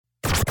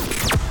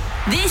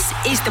This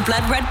is the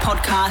Blood Red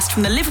podcast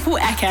from the Liverpool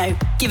Echo,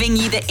 giving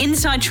you the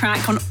inside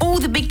track on all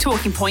the big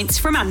talking points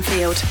from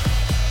Anfield.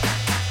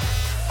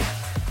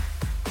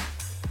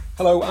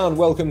 Hello and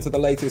welcome to the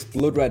latest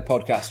Blood Red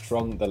podcast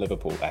from the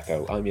Liverpool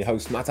Echo. I'm your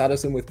host Matt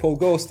Addison with Paul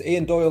Gust,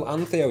 Ian Doyle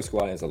and Theo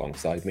Squires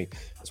alongside me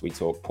as we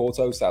talk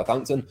Porto,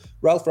 Southampton,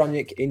 Ralf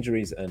Rangnick,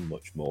 injuries and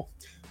much more.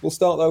 We'll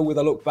start though with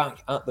a look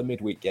back at the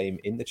midweek game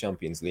in the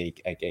Champions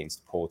League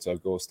against Porto.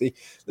 Gusty.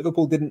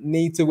 Liverpool didn't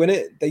need to win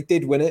it, they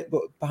did win it,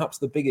 but perhaps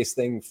the biggest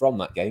thing from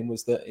that game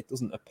was that it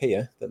doesn't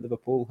appear that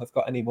Liverpool have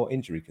got any more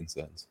injury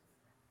concerns.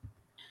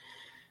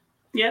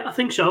 Yeah, I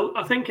think so.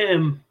 I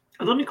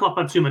don't think Klopp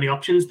had too many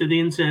options, did he,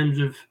 in terms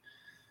of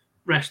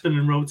resting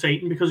and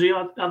rotating, because he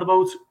had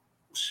about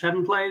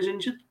 7 players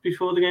injured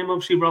before the game.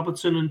 Obviously,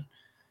 Robertson and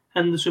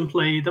Henderson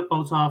played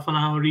about half an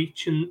hour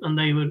each, and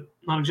they were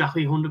not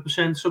exactly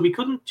 100%, so we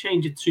couldn't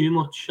change it too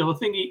much. So I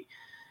think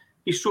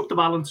he struck the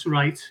balance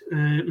right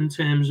in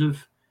terms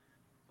of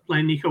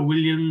playing Nico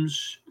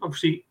Williams,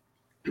 obviously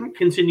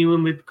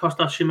continuing with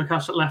Kostas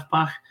Tsimikas at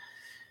left-back.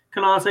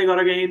 Konate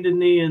got a game,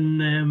 didn't he?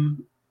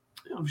 And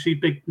obviously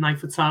big night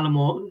for Tyler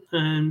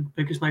Morton,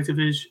 biggest night of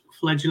his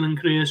fledgling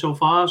career so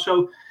far.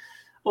 So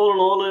all in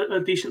all,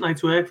 a decent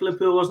night's work for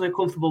Liverpool, wasn't it?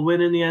 Comfortable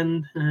win in the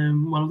end.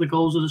 One of the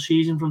goals of the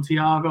season from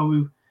Thiago,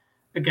 who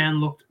again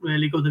looked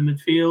really good in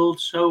midfield.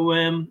 So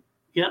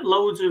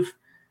loads of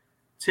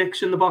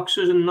ticks in the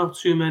boxes and not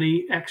too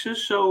many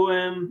X's. So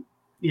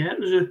it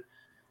was a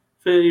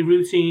fairly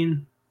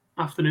routine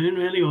afternoon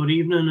really, or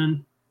evening,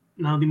 and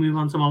now they move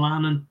on to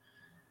Milan.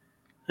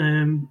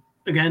 And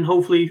again,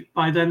 hopefully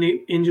by then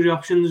the injury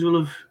options will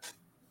have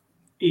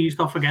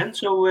eased off again.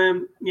 So all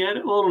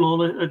in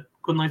all, a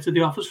good night at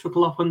the office for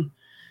Klopp and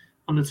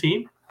on the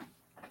team.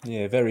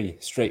 Yeah, very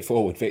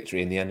straightforward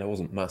victory in the end. I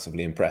wasn't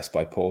massively impressed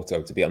by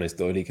Porto, to be honest,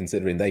 Doyle,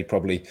 considering they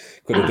probably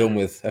could have done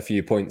with a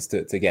few points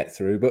to get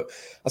through. But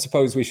I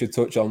suppose we should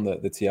touch on the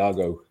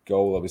Thiago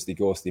goal. Obviously,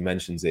 Gorsty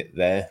mentions it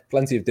there.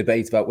 Plenty of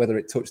debate about whether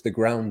it touched the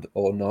ground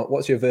or not.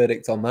 What's your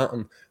verdict on that?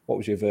 And what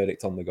was your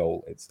verdict on the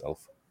goal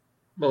itself?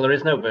 Well, there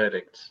is no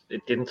verdict.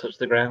 It didn't touch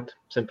the ground.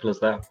 Simple as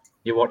that.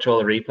 You watch all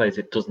the replays,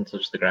 it doesn't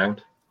touch the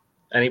ground.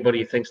 Anybody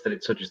who thinks that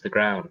it touches the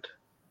ground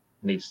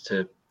needs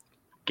to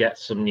get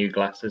some new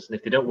glasses. And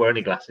if they don't wear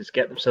any glasses,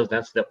 get themselves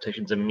down to the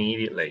opticians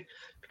immediately,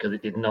 because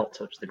it did not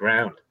touch the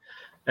ground.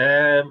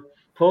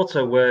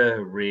 Porto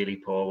were really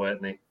poor,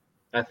 weren't they?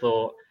 I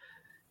thought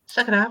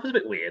second half was a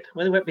bit weird.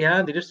 When they went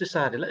behind, they just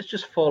decided, let's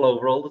just fall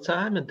over all the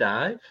time and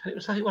dive. And it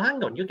was like, well,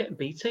 hang on, you're getting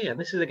BT. And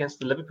this is against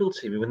the Liverpool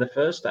team who in the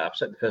first half,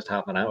 certainly the first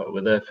half an hour,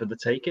 were there for the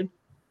taking.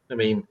 I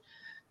mean,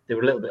 they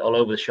were a little bit all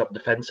over the shop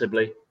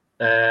defensively.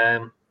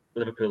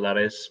 Liverpool, that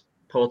is.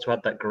 Porto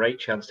had that great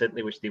chance, didn't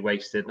they, which they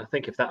wasted. And I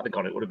think if that had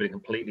gone, it would have been a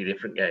completely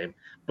different game.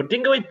 But it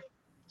didn't go in.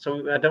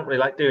 So I don't really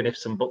like doing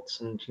ifs and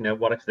buts and,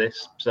 what if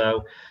this.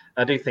 So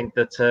I do think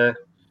that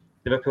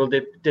Liverpool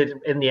did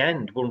in the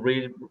end won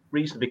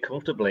reasonably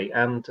comfortably.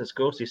 And as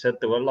Ghosty said,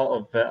 there were a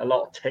lot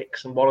of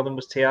ticks, and one of them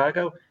was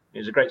Thiago. It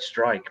was a great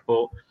strike,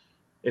 but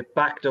it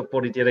backed up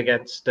what he did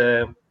against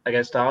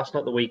Arsenal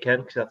at the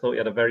weekend, because I thought he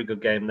had a very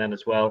good game then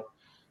as well.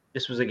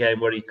 This was a game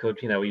where he could,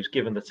 he was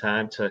given the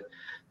time to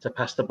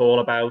pass the ball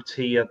about.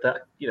 He had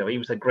that, he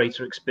was a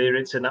greater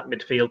experience in that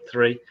midfield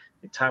three.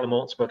 Tyler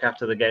Morton spoke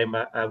after the game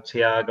about how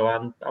Thiago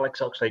and Alex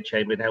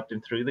Oxlade-Chamberlain helped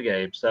him through the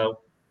game.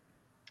 So,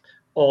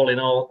 all in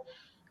all,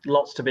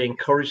 lots to be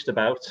encouraged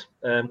about.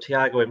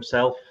 Thiago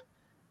himself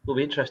will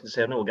be interesting to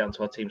see. I know we'll get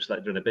into our team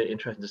selector in a bit.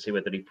 Interesting to see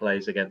whether he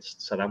plays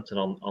against Southampton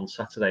on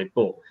Saturday.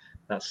 But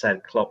that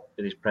said, Klopp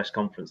in his press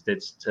conference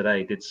did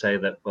say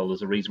that, well,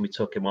 there's a reason we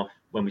took him off.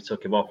 When we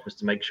took him off was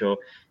to make sure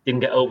he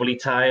didn't get overly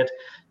tired.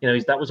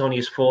 That was only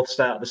his 4th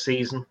start of the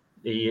season.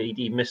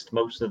 He missed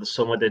most of the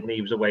summer, didn't he?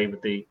 He was away for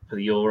the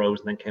Euros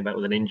and then came back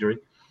with an injury.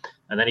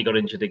 And then he got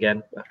injured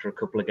again after a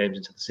couple of games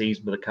into the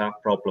season with a calf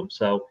problem.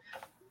 So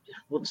I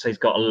wouldn't say he's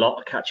got a lot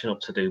of catching up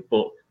to do,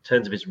 but in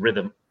terms of his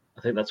rhythm,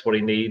 I think that's what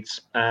he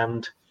needs.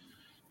 And,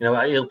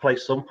 he'll play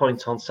some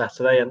points on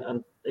Saturday.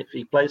 And if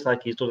he plays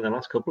like he's done in the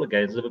last couple of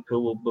games,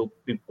 Liverpool will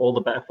be all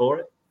the better for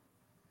it.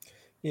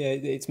 Yeah,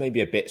 it's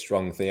maybe a bit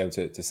strong, Theo,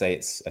 to say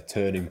it's a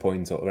turning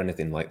point or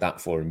anything like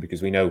that for him,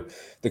 because we know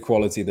the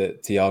quality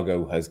that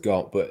Thiago has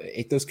got, but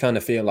it does kind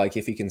of feel like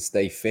if he can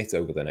stay fit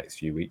over the next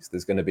few weeks,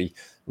 there's going to be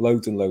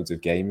loads and loads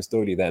of games.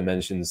 Doyle there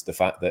mentions the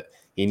fact that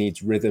he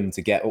needs rhythm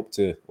to get up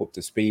to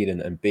speed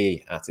and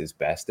be at his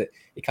best. It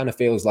kind of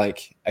feels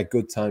like a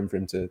good time for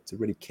him to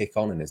really kick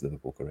on in his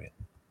Liverpool career.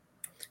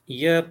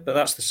 Yeah, but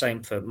that's the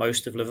same for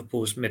most of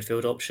Liverpool's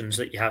midfield options,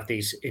 that you have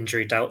these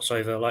injury doubts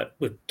over. Like,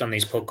 we've done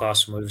these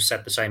podcasts and we've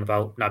said the same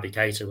about Naby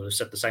Keita, we've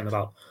said the same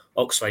about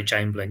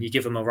Oxlade-Chamberlain. You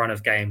give them a run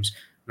of games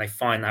and they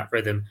find that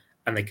rhythm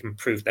and they can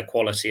prove their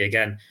quality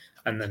again.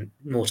 And then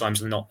more times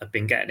than not, they've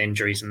been getting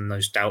injuries and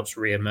those doubts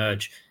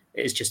re-emerge.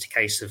 It is just a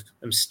case of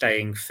them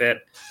staying fit.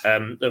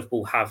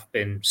 Liverpool have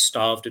been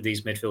starved of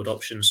these midfield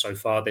options so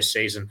far this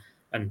season,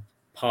 and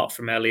apart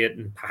from Elliott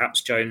and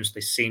perhaps Jones,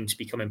 they seem to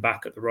be coming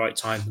back at the right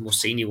time, the more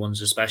senior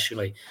ones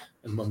especially.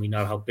 And when we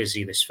know how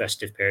busy this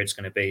festive period is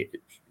going to be,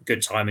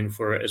 good timing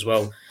for it as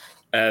well.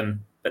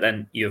 But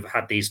then you've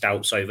had these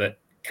doubts over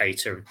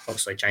Keita and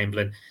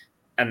Oxlade-Chamberlain,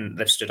 and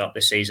they've stood up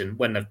this season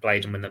when they've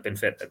played and when they've been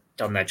fit, they've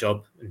done their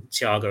job. And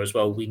Thiago as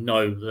well, we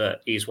know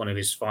that he's one of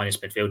his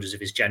finest midfielders of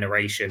his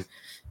generation.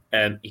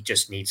 He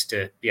just needs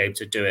to be able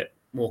to do it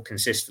more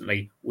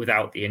consistently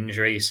without the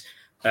injuries.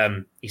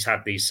 He's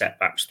had these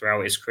setbacks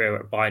throughout his career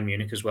at Bayern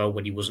Munich as well,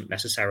 when he wasn't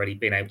necessarily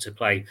being able to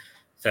play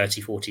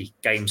 30, 40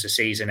 games a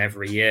season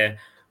every year.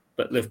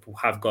 But Liverpool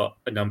have got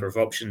a number of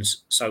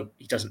options, so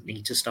he doesn't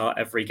need to start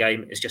every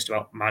game. It's just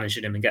about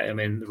managing him and getting him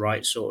in the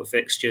right sort of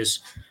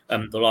fixtures.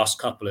 The last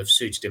couple have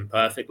suited him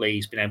perfectly.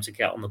 He's been able to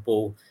get on the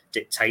ball,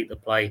 dictate the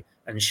play,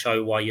 and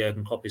show why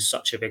Jurgen Klopp is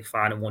such a big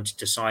fan and wanted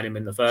to sign him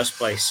in the first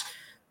place.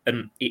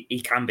 And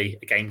he can be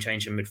a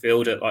game-changing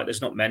midfielder. Like,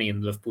 there's not many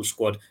in the Liverpool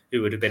squad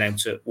who would have been able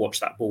to watch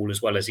that ball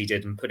as well as he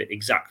did and put it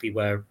exactly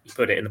where he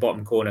put it in the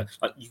bottom corner.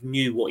 Like, you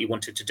knew what he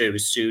wanted to do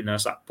as soon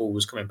as that ball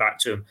was coming back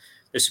to him.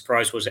 The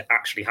surprise was it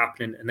actually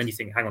happening. And then you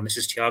think, hang on, this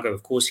is Thiago.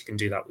 Of course he can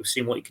do that. We've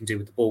seen what he can do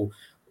with the ball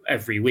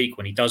every week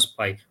when he does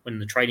play, when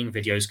the training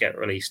videos get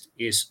released.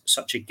 He is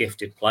such a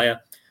gifted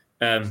player.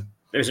 There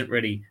isn't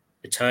really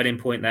a turning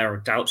point there or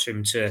doubts for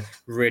him to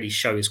really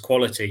show his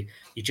quality.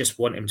 You just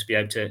want him to be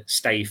able to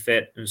stay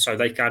fit, and so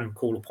they can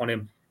call upon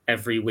him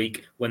every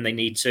week when they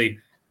need to.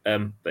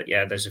 But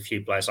yeah, there's a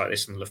few players like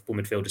this in the Liverpool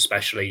midfield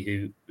especially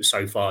who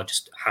so far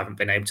just haven't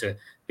been able to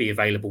be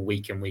available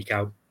week in, week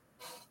out.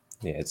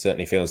 Yeah, it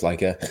certainly feels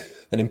like an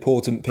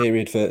important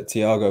period for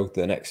Thiago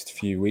the next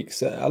few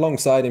weeks.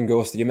 Alongside him,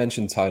 Ghost, you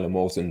mentioned Tyler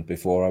Morton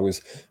before. I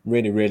was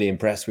really, really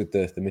impressed with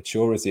the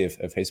maturity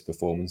of his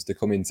performance to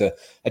come into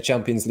a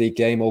Champions League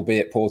game,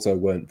 albeit Porto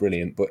weren't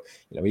brilliant. But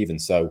even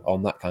so,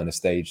 on that kind of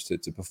stage to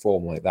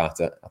perform like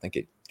that, I think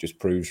it just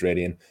proves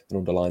really and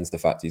underlines the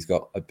fact he's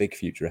got a big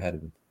future ahead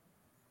of him.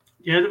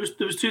 Yeah, there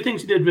was two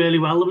things he did really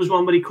well. There was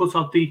one where he cut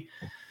out it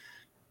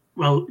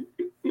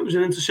was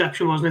an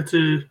interception, wasn't it,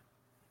 to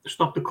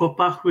stop the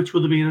cutback, which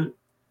would have been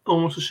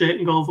almost a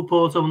certain goal for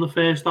Porto in the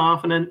first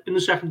half. And then in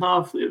the second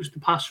half, it was the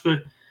pass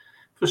for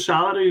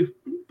Salah, who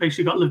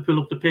basically got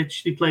Liverpool up the pitch.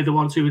 He played the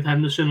 1-2 with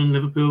Henderson, and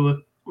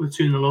Liverpool were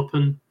 2-0 up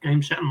and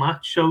game, set and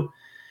match. So,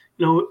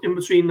 in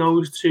between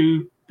those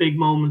two big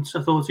moments,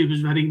 I thought he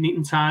was very neat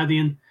and tidy,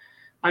 and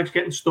like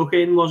getting stuck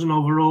in, wasn't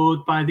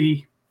overawed by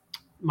the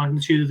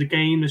magnitude of the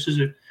game. This is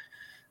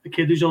a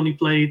kid who's only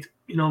played,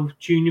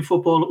 junior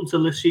football up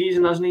until this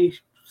season, hasn't he?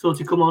 Thought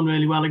he'd come on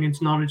really well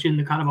against Norwich in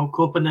the Carabao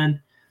Cup, and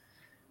then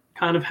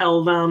kind of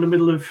held down the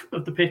middle of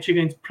the pitch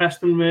against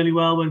Preston really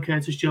well when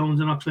Curtis Jones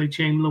and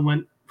Oxlade-Chamberlain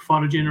went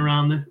foraging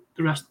around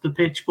the rest of the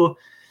pitch. But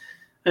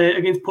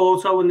against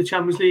Porto in the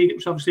Champions League, it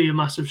was obviously a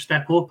massive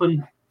step up,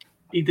 and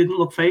he didn't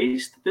look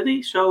phased, did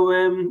he? So,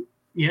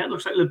 it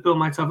looks like Liverpool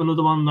might have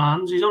another one in their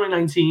hands. He's only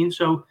 19,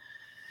 so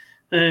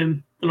they're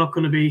not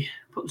going to be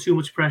putting too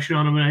much pressure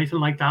on him or anything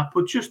like that.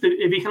 But just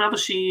if he can have a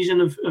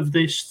season of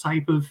this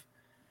type of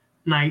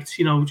night,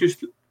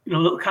 just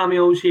little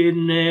cameos here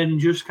and there, and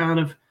just kind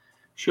of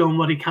showing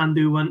what he can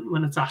do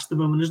when it's asked of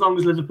him. And as long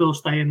as Liverpool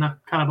stay in that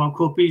Carabao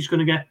Cup, he's going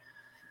to get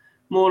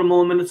more and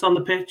more minutes on the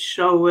pitch.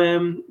 So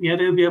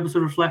they'll be able to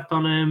reflect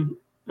on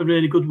a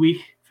really good week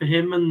for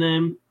him,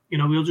 and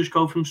we'll just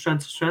go from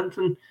strength to strength,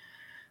 and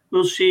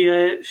we'll see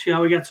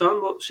how he gets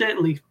on. But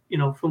certainly,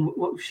 from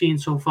what we've seen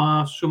so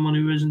far, someone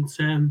who isn't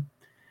going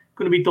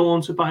to be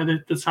daunted by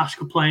the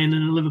task of playing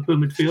in a Liverpool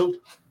midfield.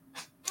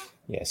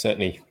 Yeah,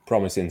 certainly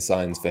promising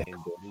signs for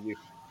him. We've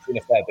seen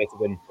a fair bit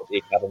of him at the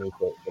academy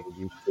for the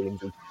youth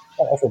teams. He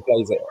often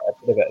plays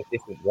a bit of a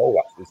different role,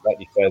 actually,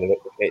 slightly further up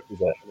the pitch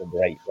as a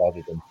number 8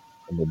 rather than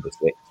a number 6.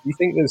 Do you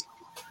think there's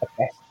a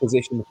best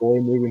position for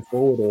him moving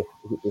forward, or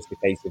is it just a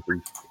case of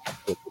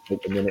he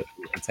take the minutes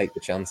and take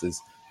the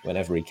chances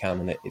whenever he can,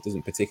 and it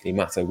doesn't particularly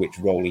matter which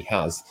role he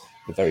has?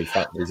 The very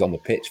fact that he's on the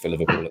pitch for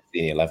Liverpool at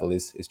senior level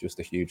is just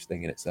a huge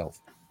thing in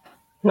itself.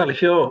 Well,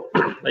 if you're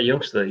a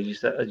youngster, as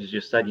you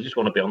just said, you just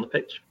want to be on the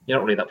pitch. You're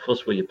not really that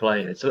fussed where you're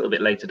playing. It's a little bit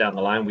later down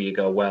the line where you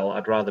go, well,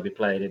 I'd rather be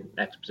playing in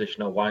X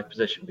position or Y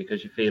position,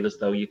 because you feel as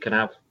though you can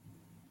have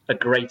a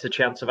greater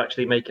chance of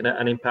actually making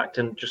an impact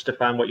and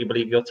justifying what you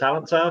believe your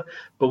talents are.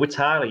 But with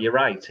Tyler, you're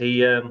right.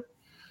 He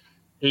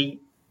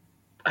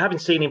having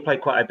seen him play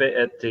quite a bit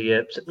at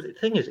the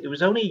thing is, it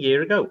was only a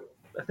year ago.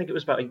 I think it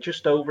was about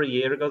just over a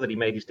year ago that he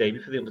made his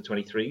debut for the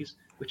under-23s,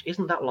 which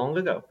isn't that long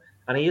ago.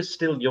 And he is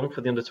still young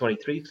for the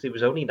under-23s, because he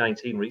was only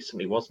 19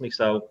 recently, wasn't he?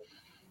 So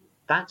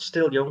that's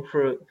still young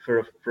for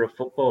a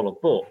footballer.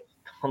 But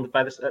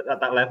at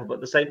that level, but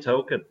at the same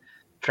token,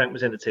 Trent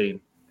was in the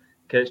team,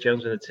 Curtis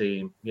Jones was in the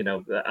team.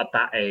 At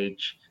that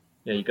age,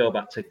 you go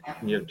back to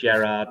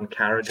Gerrard and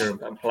Carragher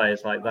and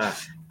players like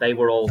that. They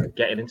were all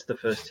getting into the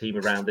first team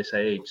around this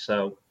age.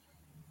 So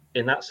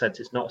in that sense,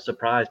 it's not a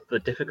surprise. The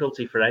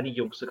difficulty for any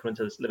youngster coming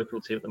to this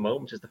Liverpool team at the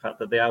moment is the fact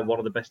that they are one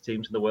of the best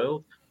teams in the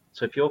world.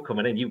 So if you're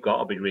coming in, you've got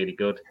to be really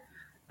good.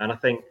 And I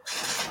think,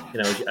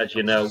 as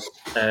you know,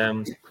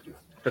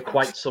 for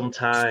quite some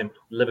time,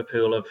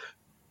 Liverpool have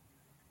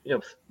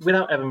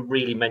without ever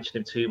really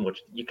mentioning him too much,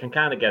 you can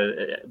kind of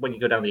get when you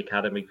go down the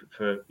academy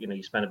for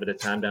you spend a bit of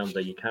time down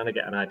there, you kind of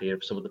get an idea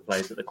of some of the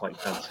players that they're quite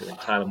fancy, and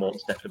Tyler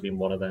Morton's definitely been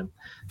one of them.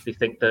 They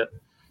think that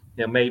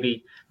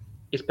maybe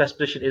his best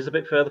position is a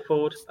bit further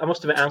forward. I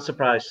must admit, I'm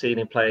surprised seeing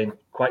him playing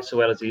quite so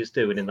well as he is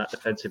doing in that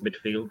defensive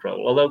midfield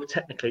role. Although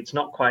technically, it's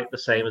not quite the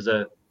same as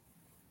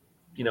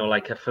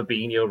like a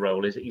Fabinho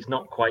role. He's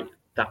not quite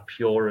that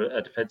pure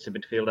a defensive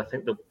midfield. I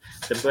think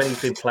that when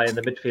he's been playing,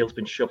 the midfield's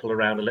been shuffled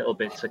around a little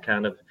bit to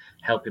kind of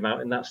help him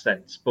out in that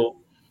sense. But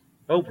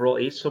overall,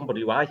 he's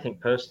somebody who I think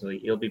personally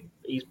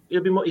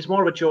he's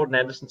more of a Jordan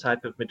Henderson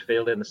type of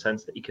midfielder in the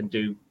sense that he can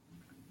do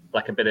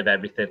like a bit of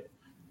everything.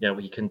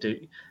 He can do.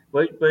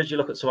 Whereas you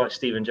look at someone like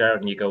Steven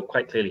Gerrard and you go,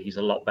 quite clearly he's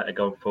a lot better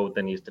going forward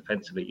than he is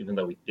defensively, even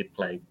though he did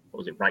play,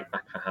 right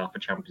back for half a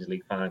Champions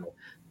League final.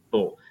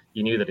 But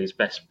you knew that his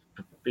best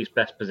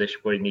position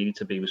where he needed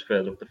to be was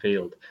further up the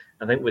field.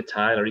 I think with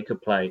Tyler, he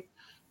could play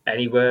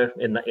anywhere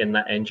in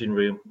that engine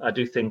room. I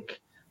do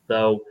think,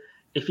 though,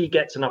 if he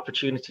gets an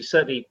opportunity,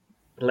 certainly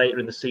later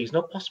in the season,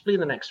 or possibly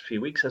in the next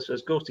few weeks, as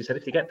Ghosty said,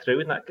 if they get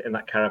through in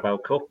that Carabao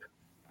Cup,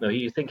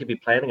 you think he'd be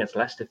playing against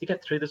Leicester. If they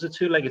get through, there's a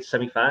two-legged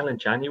semi-final in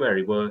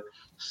January where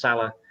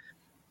Salah,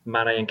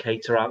 Mane and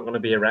Keita aren't going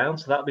to be around.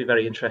 So that'll be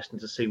very interesting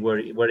to see where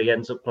he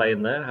ends up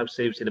playing there, how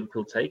seriously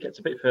Liverpool take it. It's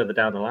a bit further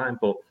down the line,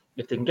 but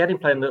if they can get him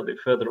playing a little bit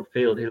further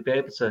upfield, he'll be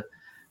able to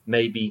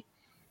maybe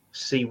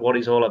see what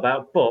he's all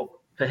about. But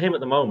for him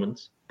at the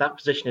moment, that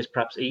position is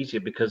perhaps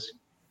easier because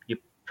you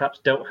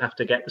perhaps don't have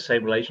to get the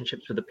same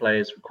relationships with the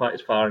players quite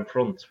as far in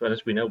front. But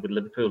as we know with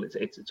Liverpool,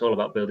 it's all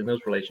about building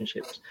those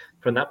relationships.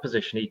 From that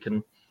position, he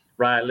can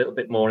ride a little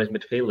bit more in his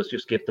midfielders,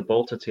 just give the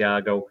ball to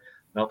Thiago,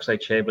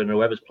 Oxlade-Chamberlain,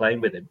 whoever's playing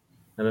with him,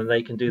 and then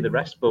they can do the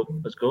rest. But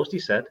as Ghosty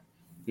said,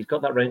 he's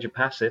got that range of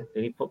passing,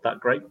 and he put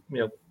that great,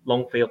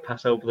 long field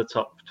pass over the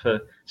top for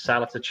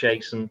Salah to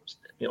chase, and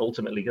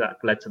ultimately that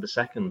led to the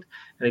second.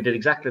 And he did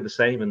exactly the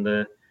same in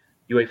the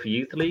UEFA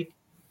Youth League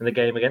in the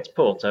game against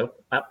Porto.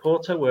 At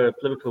Porto, where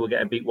Liverpool were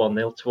getting beat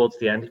 1-0, towards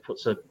the end, he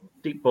puts a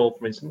deep ball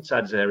from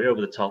inside his area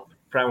over the top.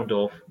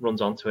 Frauendorf runs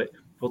onto it,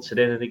 puts it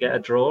in, and they get a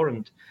draw.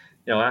 And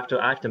I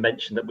have to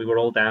mention that we were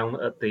all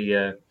down at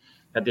the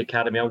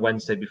academy on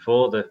Wednesday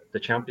before the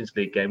Champions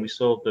League game. We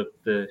saw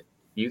the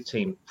youth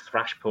team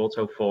thrash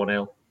Porto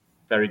 4-0.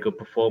 Very good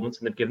performance,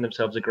 and they've given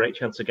themselves a great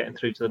chance of getting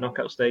through to the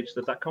knockout stage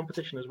of that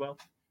competition as well.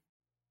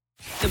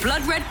 The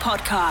Blood Red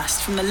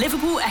Podcast from the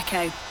Liverpool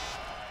Echo.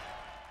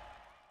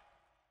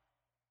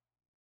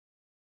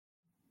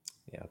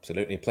 Yeah,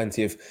 absolutely.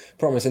 Plenty of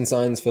promising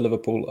signs for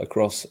Liverpool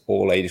across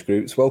all age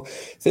groups. Well,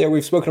 Theo,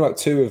 we've spoken about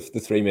two of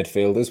the three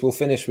midfielders. We'll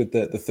finish with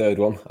the third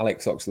one,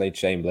 Alex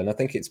Oxlade-Chamberlain. I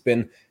think it's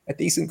been a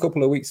decent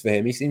couple of weeks for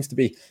him. He seems to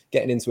be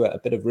getting into a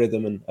bit of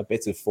rhythm and a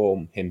bit of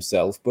form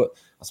himself. But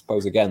I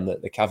suppose, again,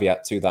 that the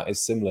caveat to that is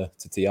similar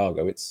to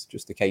Thiago. It's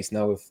just a case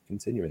now of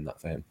continuing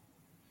that for him.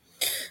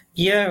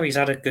 Yeah, he's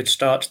had a good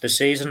start to the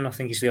season. I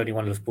think he's the only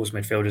one of Liverpool's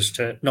midfielders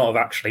to not have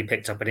actually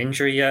picked up an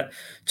injury yet.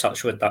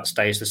 Touch wood, that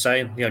stays the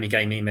same. The only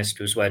game he missed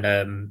was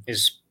when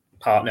his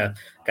partner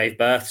gave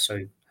birth,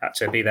 so had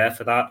to be there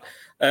for that.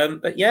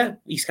 But yeah,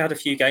 he's had a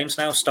few games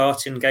now,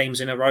 starting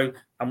games in a row,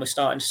 and we're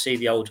starting to see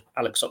the old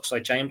Alex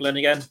Oxlade-Chamberlain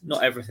again.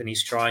 Not everything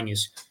he's trying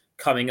is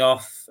coming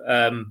off,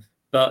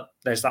 but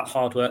there's that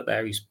hard work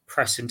there. He's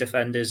pressing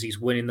defenders. He's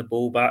winning the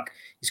ball back.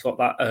 He's got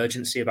that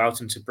urgency about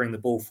him to bring the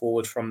ball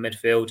forward from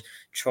midfield,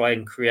 try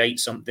and create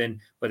something,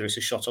 whether it's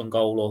a shot on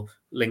goal or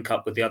link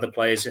up with the other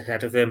players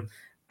ahead of him.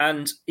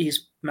 And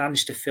he's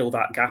managed to fill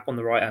that gap on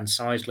the right-hand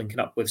side,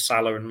 linking up with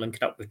Salah and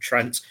linking up with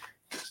Trent.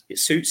 It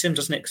suits him,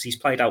 doesn't it? Because he's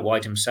played out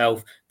wide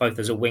himself, both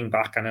as a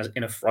wing-back and as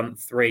in a front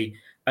three.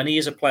 And he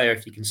is a player,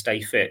 if he can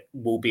stay fit,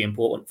 will be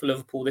important for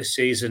Liverpool this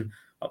season.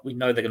 We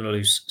know they're going to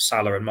lose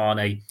Salah and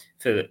Mane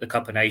for the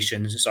Cup of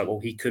Nations. So,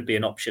 he could be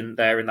an option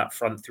there in that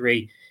front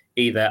three,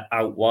 either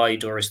out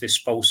wide or as this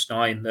false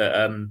nine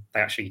that they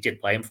actually did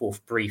play him for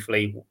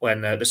briefly when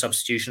the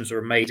substitutions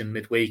were made in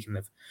midweek, and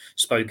they've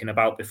spoken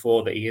about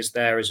before that he is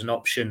there as an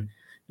option.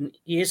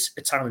 He is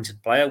a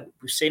talented player.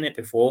 We've seen it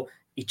before.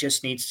 He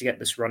just needs to get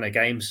this run of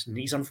games. And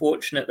he's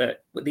unfortunate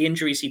that with the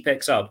injuries he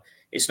picks up,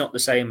 it's not the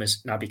same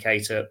as Naby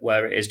Keita,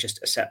 where it is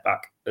just a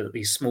setback,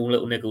 these small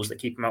little niggles that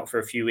keep him out for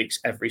a few weeks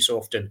every so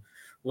often.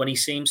 When he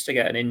seems to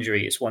get an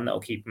injury, it's one that will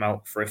keep him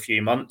out for a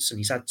few months. And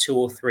he's had 2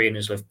 or 3 in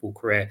his Liverpool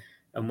career.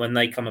 And when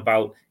they come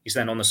about, he's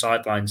then on the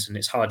sidelines and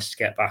it's harder to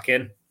get back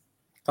in.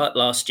 Like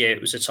last year, it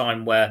was a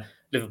time where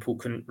Liverpool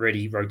couldn't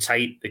really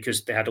rotate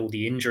because they had all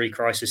the injury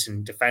crisis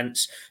in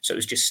defence. So it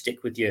was just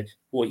stick with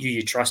what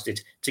you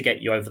trusted to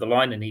get you over the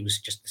line. And he was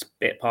just this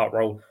bit part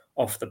role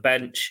off the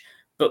bench.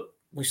 But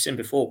we've seen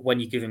before,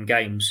 when you give him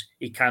games,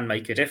 he can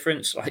make a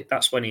difference. Like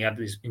that's when he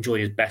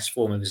enjoyed his best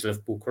form of his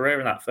Liverpool career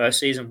in that first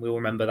season. We'll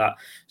remember that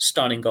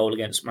stunning goal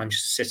against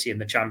Manchester City in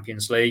the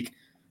Champions League.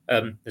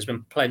 There's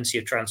been plenty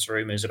of transfer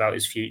rumours about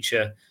his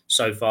future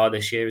so far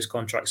this year. His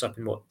contract's up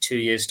in 2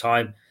 years'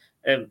 time.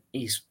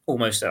 He's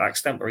almost at that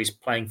extent where he's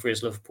playing for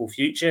his Liverpool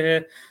future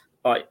here.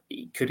 But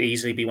he could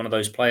easily be one of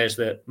those players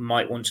that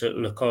might want to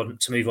look on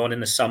to move on in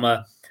the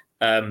summer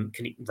Can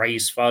he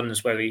raise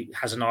funds where he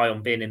has an eye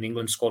on being in the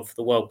England squad for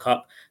the World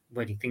Cup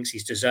when he thinks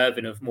he's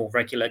deserving of more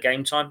regular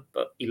game time?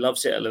 But he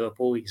loves it at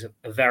Liverpool. He's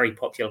a very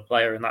popular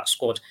player in that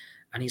squad,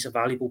 and he's a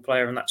valuable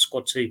player in that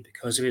squad too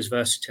because of his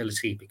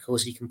versatility,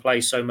 because he can play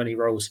so many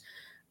roles.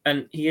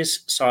 And he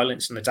is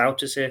silencing the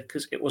doubters here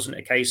because it wasn't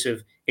a case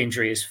of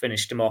injury has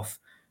finished him off.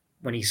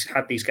 When he's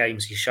had these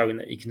games, he's showing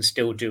that he can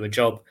still do a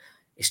job.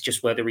 It's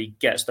just whether he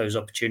gets those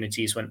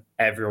opportunities when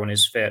everyone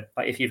is fit.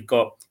 Like if you've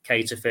got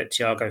Keita fit,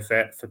 Thiago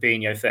fit,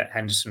 Fabinho fit,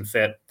 Henderson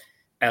fit,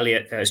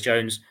 Elliott,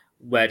 Curtis-Jones,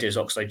 where does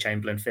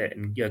Oxlade-Chamberlain fit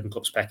in Jurgen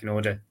Klopp's pecking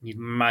order? You'd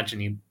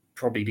imagine he'd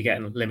probably be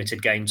getting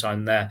limited game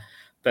time there.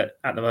 But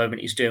at the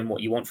moment, he's doing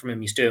what you want from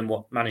him. He's doing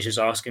what managers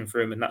are asking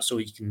for him, and that's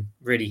all you can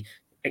really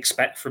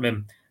expect from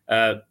him.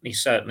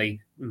 He's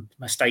certainly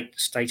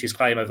stated his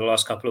claim over the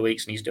last couple of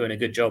weeks, and he's doing a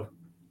good job.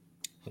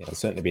 Yeah, it'll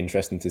certainly be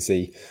interesting to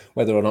see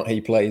whether or not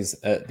he plays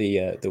at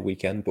the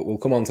weekend, but we'll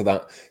come on to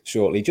that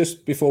shortly.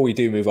 Just before we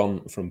do move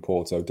on from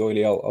Porto,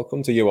 Doyley, I'll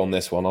come to you on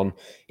this one, on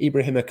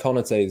Ibrahima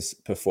Konaté's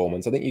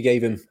performance. I think you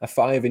gave him a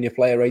 5 in your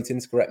player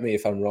ratings, correct me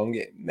if I'm wrong.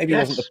 It maybe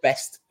wasn't the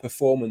best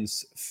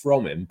performance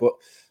from him, but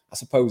I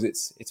suppose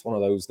it's one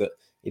of those that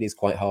it is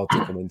quite hard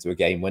to come into a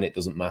game when it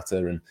doesn't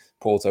matter, and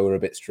Porto are a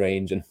bit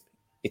strange, and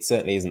it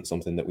certainly isn't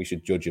something that we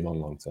should judge him on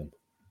long term.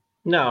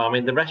 No, I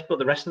mean the rest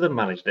of them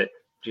managed it.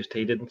 Just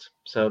he didn't.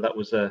 So that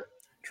was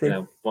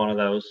one of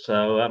those.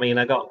 So I mean,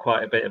 I got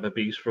quite a bit of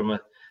abuse from a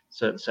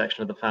certain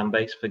section of the fan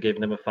base for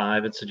giving him a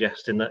 5 and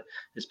suggesting that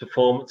his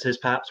performance is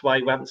perhaps why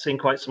we haven't seen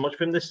quite so much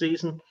from him this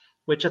season,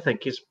 which I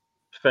think is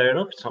fair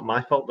enough. It's not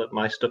my fault that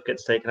my stuff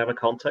gets taken out of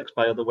context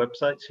by other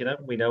websites. You know,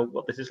 we know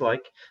what this is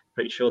like.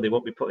 Pretty sure they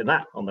won't be putting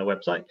that on their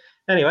website.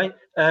 Anyway,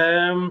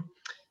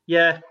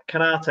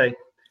 Konaté.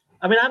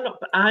 I mean,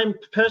 I'm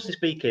personally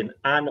speaking,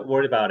 I'm not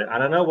worried about it.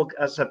 And I know,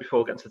 as I said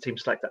before, getting to the team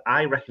selector,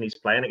 I reckon he's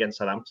playing against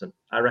Southampton.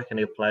 I reckon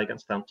he'll play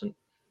against Southampton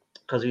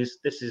because did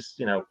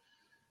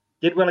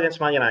well against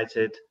Man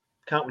United.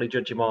 Can't really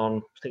judge him on,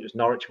 I think it was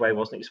Norwich away,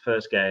 wasn't it, his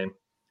first game?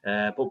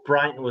 But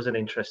Brighton was an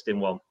interesting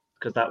one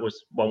because that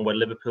was one where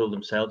Liverpool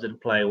themselves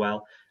didn't play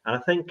well. And I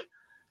think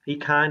he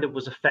kind of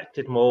was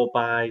affected more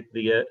by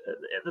the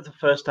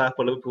first half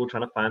where Liverpool were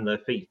trying to find their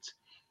feet.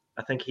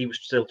 I think he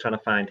was still trying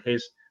to find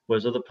his.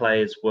 Whereas other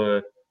players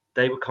were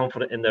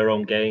confident in their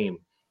own game.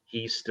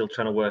 He's still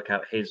trying to work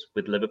out his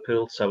with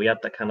Liverpool. So he had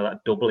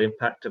that double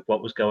impact of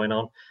what was going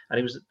on. And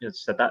he was,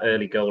 said that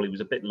early goal, he was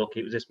a bit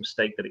lucky. It was his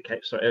mistake that it came,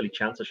 early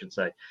chance, I should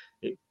say.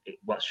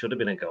 What should have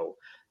been a goal.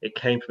 It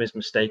came from his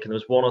mistake. And there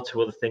was one or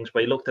two other things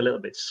where he looked a little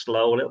bit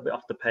slow, a little bit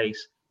off the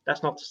pace.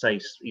 That's not to say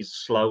he's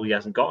slow, he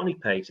hasn't got any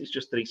pace. It's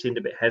just that he seemed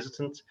a bit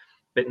hesitant, a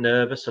bit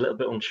nervous, a little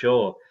bit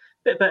unsure. A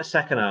bit better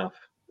second half.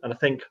 And I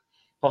think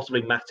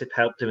possibly Matip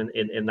helped him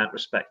in that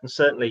respect. And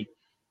certainly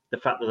the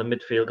fact that the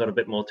midfield got a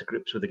bit more to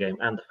grips with the game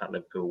and the fact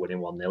Liverpool winning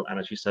 1-0. And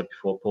as you said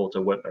before,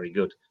 Porto weren't very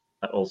good.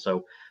 That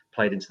also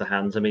played into the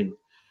hands. I mean,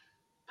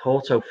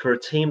 Porto, for a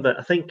team that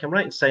I think I'm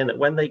right in saying that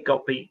when they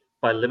got beat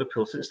by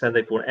Liverpool, since then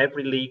they've won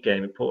every league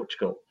game in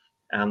Portugal.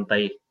 And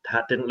they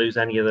didn't lose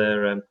any of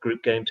their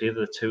group games, either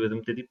the two of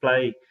them. Did he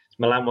play?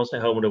 Milan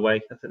wasn't home and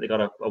away. I think they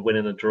got a win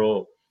and a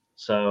draw.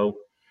 So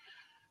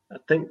I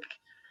think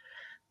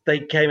they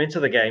came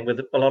into the game with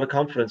a lot of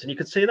confidence. And you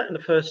could see that in the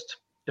first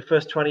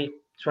 20,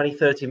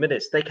 30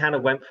 minutes, they kind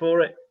of went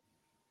for it.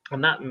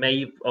 And that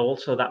may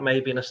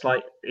have been a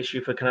slight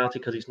issue for Konaté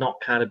because he's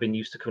not kind of been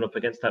used to coming up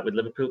against that with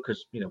Liverpool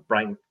because,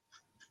 Brighton,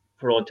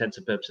 for all intents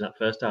and purposes, in that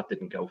first half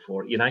didn't go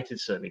for it.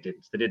 United certainly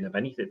didn't. They didn't have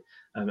anything.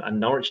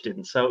 And Norwich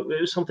didn't. So it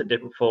was something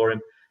different for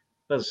him.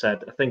 As I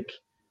said, I think,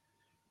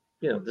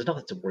 there's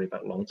nothing to worry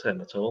about long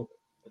term at all.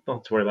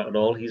 Not to worry about at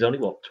all. He's only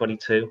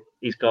 22.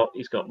 He's got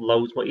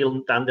loads more.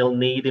 They'll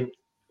need him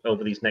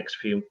over these next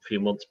few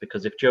months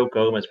because if Joe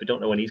Gomez, we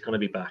don't know when he's going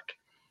to be back.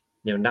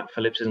 Nat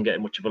Phillips isn't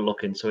getting much of a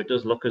look in, so it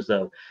does look as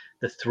though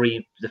the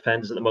 3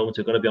 defenders at the moment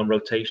are going to be on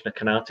rotation: are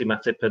Konaté,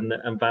 Matip,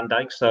 and Van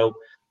Dijk. So,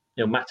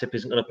 Matip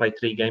isn't going to play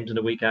 3 games in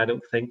a week, I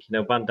don't think.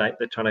 Van Dijk,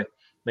 they're trying to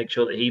make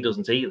sure that he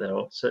doesn't either,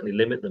 or certainly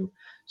limit them.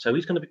 So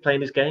he's going to be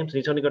playing his games, and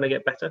he's only going to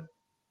get better.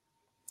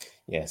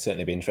 Yeah,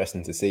 certainly be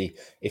interesting to see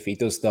if he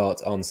does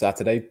start on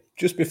Saturday.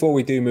 Just before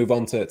we do move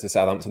on to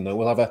Southampton, though,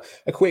 we'll have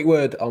a quick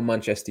word on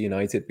Manchester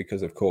United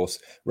because, of course,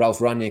 Ralf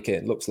Rangnick,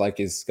 it looks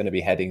like, is going to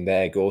be heading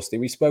there, Gorsty.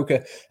 We spoke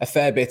a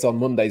fair bit on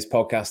Monday's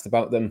podcast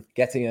about them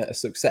getting a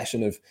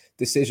succession of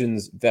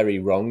decisions very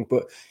wrong,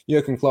 but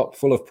Jurgen Klopp,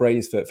 full of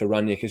praise for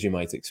Rangnick, as you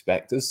might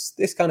expect. Does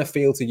this kind of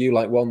feel to you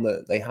like one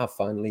that they have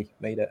finally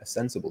made a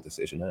sensible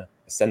decision, a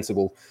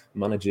sensible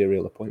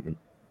managerial appointment?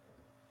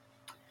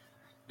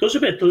 Does a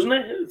bit, doesn't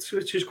it?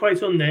 Which is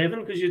quite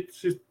unnerving because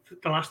it's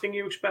the last thing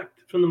you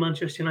expect from the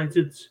Manchester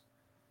United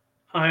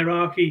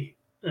hierarchy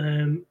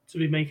to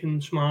be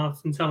making smart,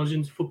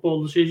 intelligent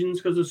football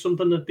decisions because it's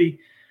something that they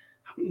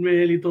haven't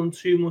really done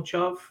too much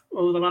of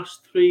over the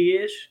last 3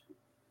 years,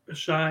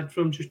 aside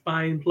from just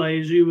buying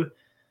players who were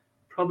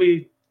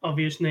probably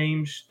obvious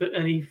names that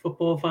any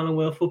football fan in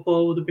world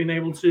football would have been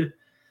able to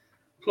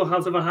pluck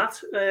out of a hat.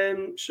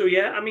 So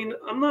yeah, I mean,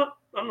 I'm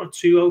not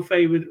too au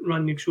fait with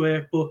Rangnick's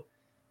work, but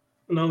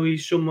I know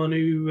he's someone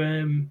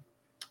who,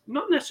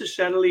 not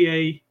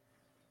necessarily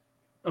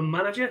a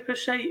manager per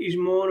se, he's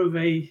more of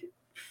a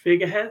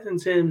figurehead in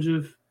terms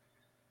of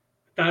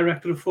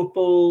director of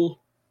football,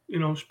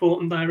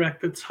 sporting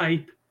director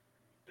type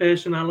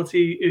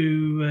personality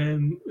who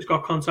has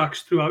got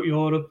contacts throughout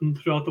Europe and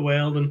throughout the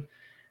world and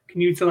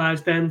can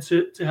utilise them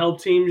to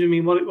help teams. I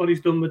mean, what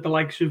he's done with the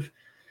likes of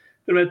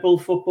the Red Bull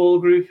Football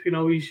Group,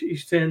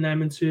 he's turned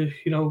them into,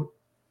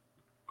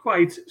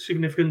 quite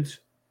significant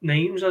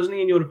names, hasn't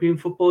he, in European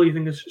football? You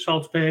think of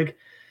Salzburg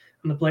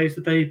and the players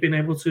that they've been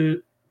able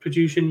to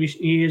produce in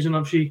recent years, and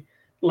obviously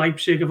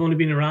Leipzig have only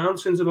been around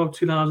since about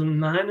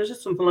 2009, is it?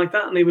 Something like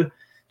that, and they were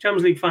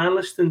Champions League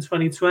finalists in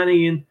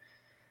 2020, and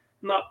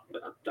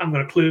I'm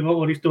got a clue about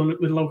what he's done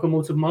with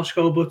Lokomotiv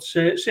Moscow, but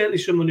certainly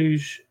someone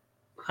who's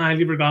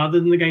highly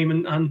regarded in the game,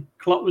 and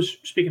Klopp was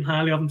speaking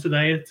highly of him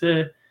today at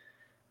the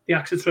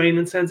AXA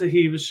Training Centre.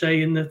 He was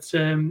saying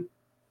that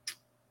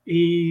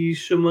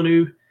he's someone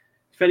who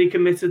is very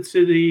committed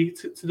to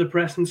the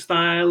pressing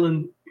style,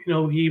 and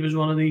he was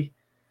one of the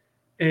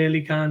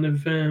early kind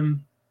of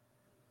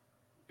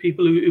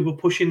people who were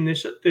pushing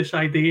this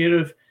idea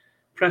of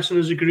pressing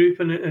as a group,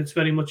 and it's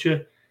very much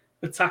a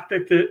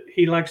tactic that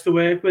he likes to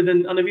work with.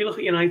 And if you look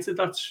at United,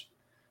 that's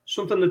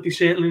something that they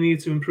certainly need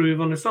to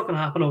improve on. It's not going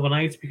to happen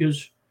overnight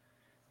because,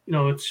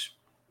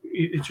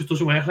 it just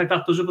doesn't work like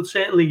that, does it? But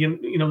certainly,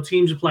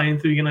 teams are playing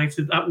through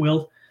United at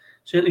will,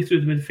 certainly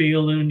through the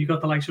midfield, and you've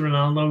got the likes of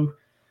Ronaldo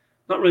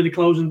not really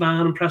closing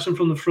down and pressing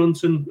from the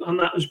front, and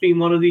that has been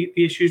one of the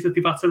issues that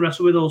they've had to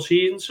wrestle with all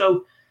season.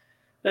 So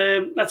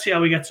let's see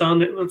how he gets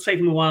on. It will take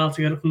him a while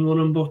to get up and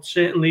running, but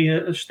certainly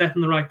a step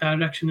in the right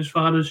direction as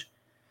far as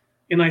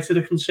United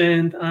are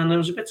concerned. And I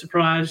was a bit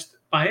surprised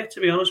by it,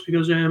 to be honest,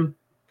 because I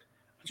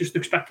just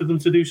expected them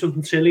to do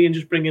something silly and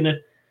just bring in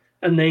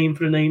a name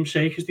for a name's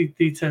sake, as they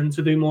tend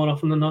to do more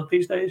often than not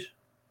these days.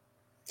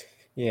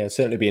 Yeah, it'll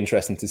certainly be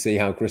interesting to see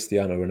how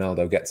Cristiano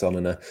Ronaldo gets on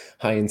in a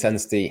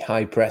high-intensity,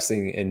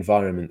 high-pressing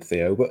environment,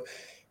 Theo. But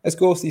as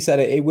Gorsty said,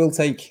 it will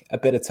take a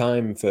bit of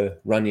time for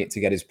Rangnick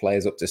to get his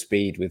players up to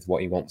speed with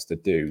what he wants to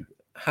do.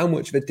 How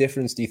much of a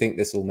difference do you think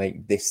this will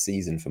make this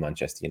season for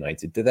Manchester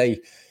United? Do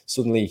they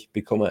suddenly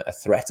become a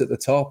threat at the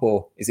top,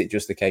 or is it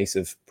just a case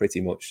of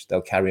pretty much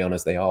they'll carry on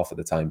as they are for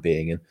the time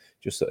being and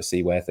just sort of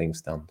see where things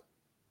stand?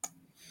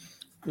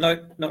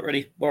 No, not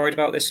really worried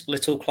about this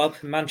little club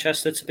in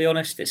Manchester, to be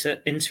honest. It's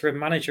an interim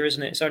manager,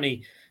 isn't it? It's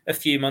only a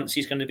few months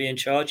he's going to be in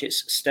charge.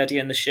 It's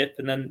steadying the ship,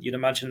 and then you'd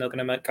imagine they're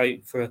going to go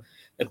for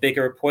a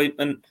bigger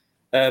appointment.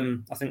 I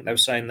think they were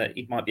saying that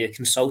he might be a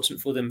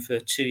consultant for them for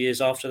 2 years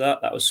after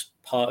that. That was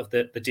part of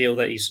the deal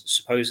that he's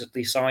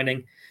supposedly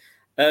signing.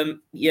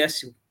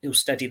 Yes, he'll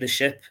steady the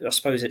ship. I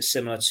suppose it's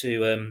similar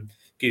to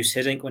Guus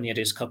Hiddink when he had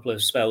his couple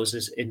of spells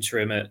as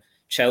interim at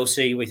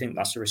Chelsea. We think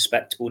that's a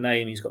respectable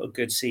name. He's got a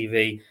good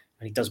CV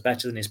and he does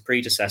better than his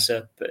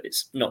predecessor, but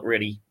it's not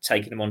really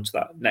taking him on to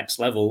that next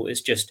level. It's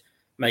just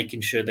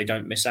making sure they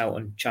don't miss out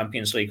on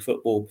Champions League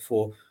football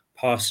before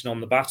passing on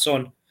the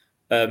baton.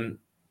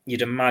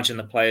 You'd imagine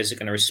the players are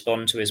going to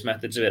respond to his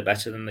methods a bit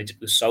better than they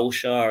did with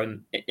Solskjaer,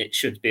 and it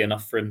should be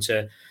enough for him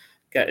to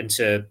get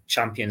into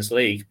Champions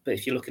League. But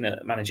if you're looking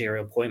at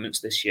managerial appointments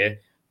this year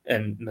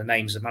and the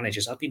names of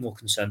managers, I'd be more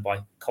concerned by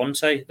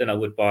Conte than I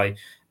would by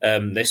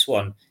this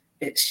one.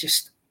 It's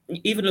just,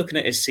 even looking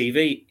at his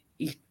CV,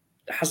 he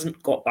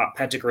hasn't got that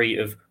pedigree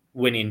of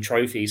winning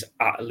trophies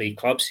at elite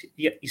clubs.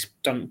 Yet he's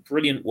done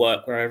brilliant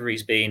work wherever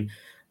he's been.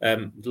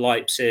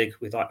 Leipzig,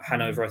 with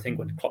Hanover, I think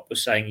when Klopp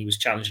was saying he was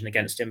challenging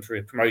against him for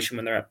a promotion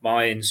when they're at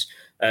Mainz,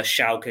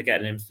 Schalke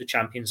getting him to the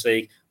Champions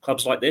League,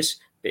 clubs like this.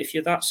 But if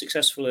you're that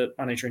successful a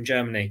manager in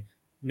Germany,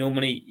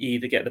 normally you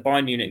either get the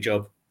Bayern Munich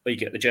job or you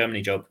get the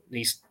Germany job. And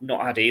he's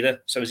not had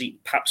either. So is he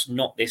perhaps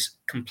not this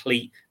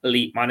complete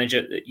elite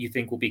manager that you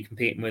think will be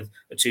competing with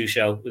a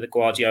Tuchel, with a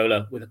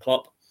Guardiola, with a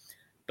Klopp?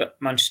 But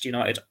Manchester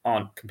United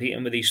aren't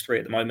competing with these three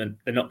at the moment.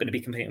 They're not going to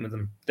be competing with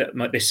them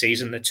this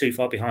season. They're too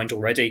far behind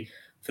already.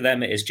 For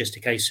them, it is just a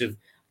case of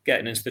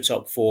getting into the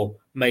top four,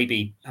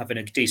 maybe having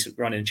a decent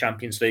run in the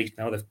Champions League.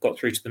 Now they've got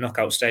through to the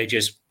knockout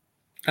stages,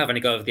 having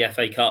a go of the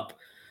FA Cup.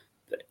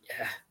 But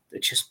yeah,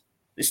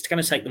 it's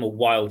going to take them a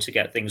while to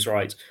get things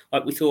right.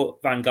 Like we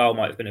thought Van Gaal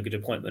might have been a good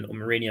appointment, or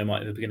Mourinho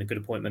might have been a good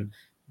appointment.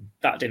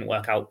 That didn't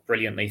work out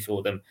brilliantly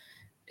for them.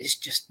 It's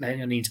just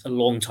they need a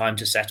long time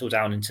to settle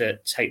down and to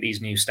take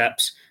these new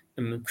steps.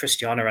 And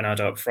Cristiano Ronaldo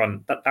up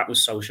front, that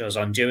was Solskjaer's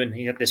undoing.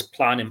 He had this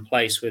plan in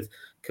place with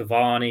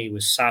Cavani,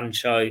 with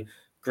Sancho,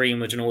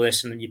 Greenwood and all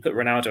this, and then you put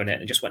Ronaldo in it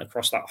and it just went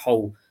across that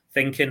whole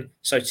thinking.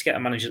 So to get a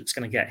manager that's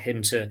going to get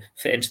him to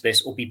fit into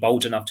this or be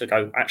bold enough to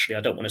go, actually,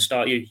 I don't want to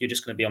start you, you're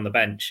just going to be on the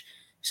bench.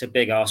 It's a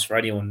big ask for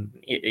anyone.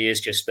 He is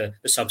just the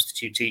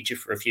substitute teacher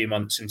for a few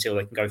months until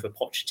they can go for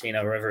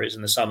Pochettino, wherever it is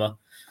in the summer.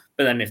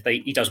 But then if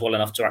he does well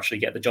enough to actually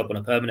get the job on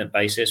a permanent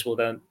basis, well,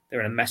 then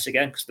they're in a mess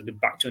again because they've been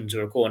backed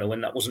into a corner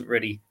when that wasn't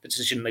really the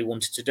decision they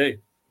wanted to do.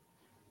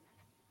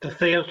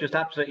 Theo's just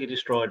absolutely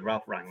destroyed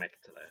Ralph Rangnick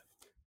today.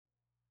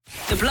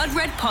 The Blood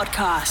Red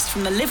Podcast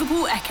from the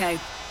Liverpool Echo.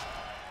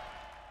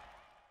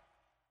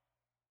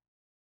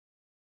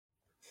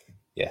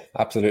 Yeah,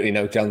 absolutely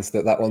no chance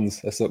that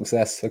one's a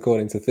success,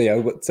 according to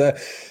Theo. But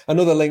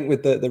another link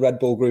with the Red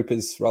Bull group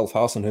is Ralph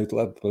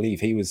Hasenhüttl. I believe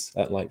he was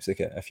at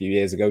Leipzig a few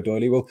years ago,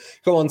 Doyley. We'll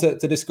go on to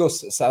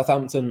discuss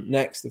Southampton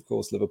next. Of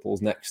course,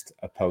 Liverpool's next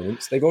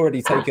opponents. They've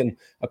already taken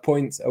a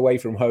point away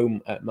from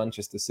home at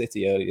Manchester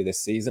City earlier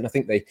this season. I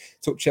think they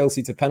took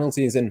Chelsea to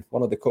penalties in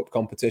one of the cup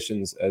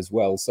competitions as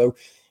well. So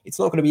it's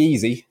not going to be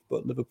easy,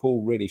 but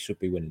Liverpool really should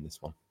be winning this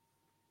one.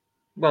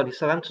 Well,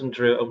 Southampton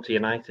drew at home to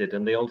United,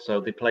 and they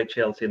played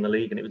Chelsea in the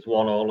league, and it was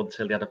 1-1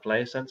 until they had a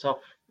player sent off.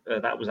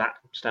 That was at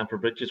Stamford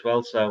Bridge as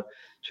well. So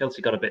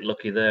Chelsea got a bit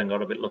lucky there and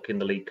got a bit lucky in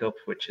the League Cup,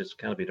 which has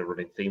kind of been a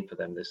running theme for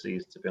them this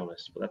season, to be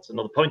honest. But that's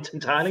another point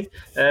entirely.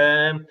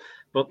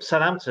 But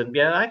Southampton,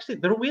 yeah, actually,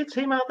 they're a weird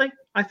team, aren't they?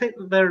 I think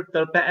they're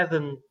better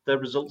than the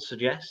results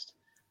suggest.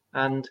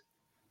 And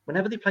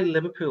whenever they play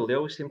Liverpool, they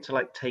always seem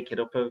to take it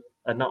up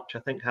a notch.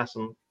 I think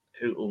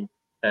Hasenhüttl,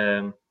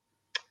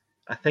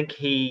 I think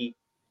he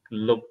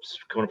loves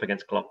coming up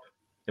against Klopp.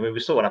 I mean, we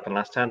saw what happened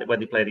last time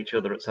when they played each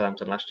other at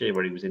Southampton last year,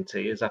 where he was in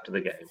tears after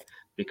the game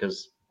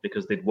because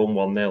they'd won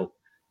 1-0.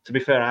 To be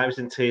fair, I was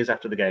in tears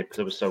after the game because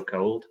I was so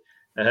cold.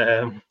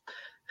 That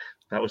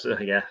was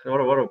what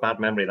a bad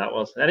memory that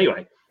was.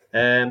 Anyway,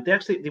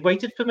 they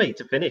waited for me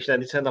to finish, then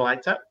they turned the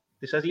lights out.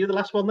 They said, "Are you the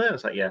last one there?" I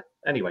was like, "Yeah."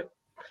 Anyway,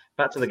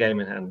 back to the game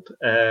in hand.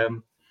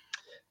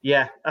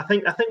 I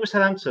think with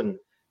Southampton,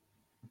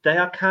 they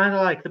are kind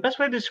of the best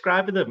way of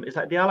describing them is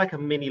they are like a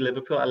mini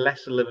Liverpool, a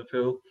lesser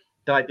Liverpool.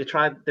 They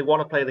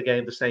want to play the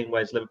game the same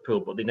way as Liverpool,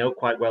 but they know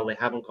quite well they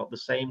haven't got the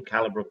same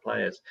caliber of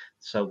players,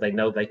 so they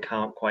know they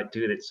can't quite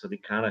do it. So they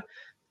kind of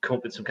come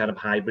up with some kind of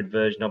hybrid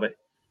version of it,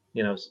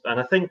 And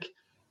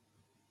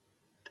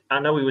I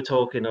know we were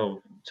talking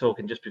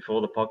just before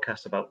the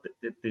podcast about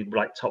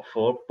the top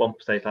four one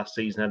stage last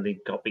season, and they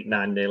got beat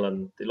 9-0,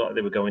 and they looked like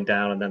they were going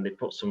down, and then they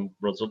put some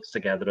results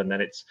together, and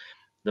then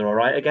they're all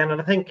right again.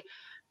 And I think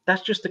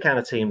that's just the kind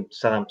of team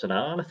Southampton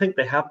are, and I think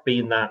they have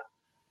been that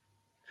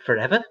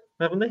forever,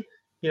 haven't they?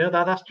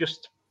 That's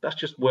just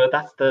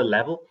their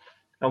level.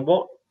 And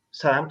what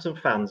Southampton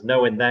fans,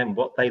 knowing them,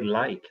 what they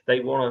like, they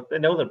know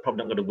they're probably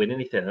not going to win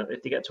anything.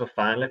 If they get to a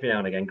final every now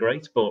and again,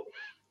 great,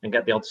 and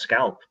get the odd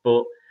scalp,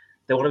 but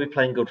they want to be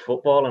playing good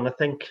football. And I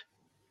think,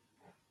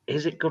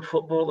 is it good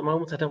football at the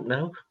moment? I don't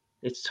know.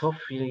 It's tough.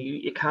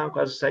 You can't,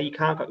 as I say, you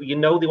can't. They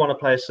want to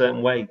play a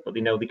certain way, but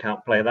they know they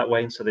can't play that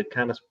way, and so they've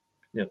kind of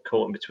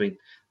caught in between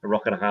a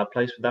rock and a hard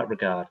place with that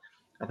regard.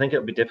 I think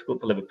it'll be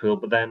difficult for Liverpool,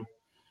 but then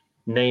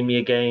name me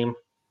a game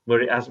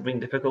where it hasn't been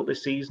difficult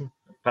this season,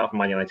 apart from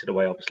Man United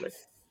away, obviously.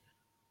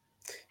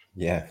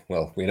 Yeah,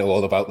 well, we know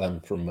all about them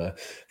from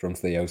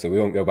Theo, so we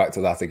won't go back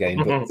to that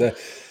again. But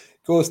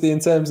of course, in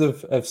terms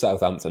of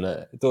Southampton,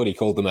 Doyley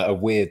called them a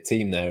weird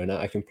team there, and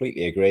I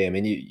completely agree. I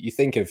mean, you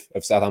think of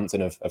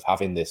Southampton of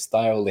having this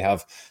style. They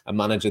have a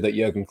manager that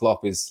Jurgen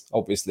Klopp is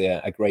obviously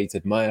a great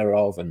admirer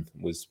of, and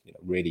was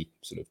really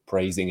sort of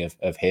praising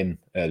of him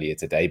earlier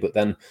today. But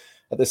then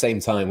at the same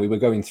time, we were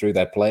going through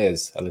their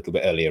players a little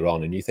bit earlier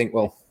on, and you think,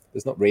 well,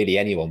 there's not really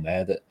anyone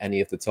there that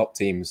any of the top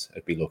teams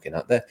would be looking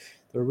at. They're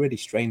a really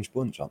strange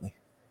bunch, aren't they?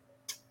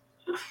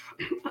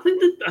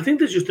 I think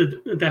there's just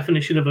a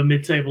definition of a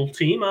mid-table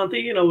team, aren't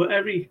they?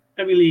 Every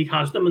league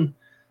has them, and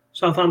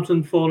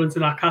Southampton fall into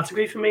that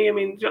category for me. I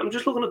mean, I'm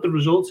just looking at the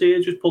results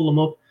here, just pull them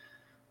up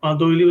while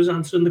Doyley was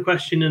answering the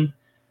question, and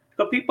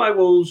got beat by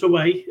Wolves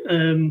away,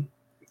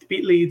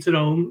 beat Leeds at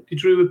home, they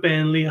drew with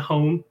Burnley at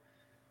home,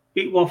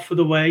 beat Watford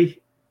away,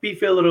 beat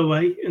Villa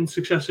away in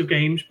successive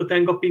games, but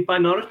then got beat by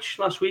Norwich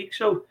last week.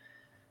 So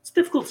it's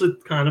difficult to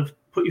kind of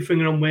put your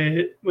finger on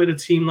where a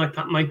team like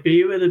that might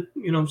be, where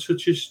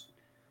such as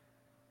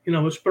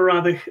a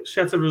sporadic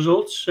set of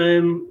results.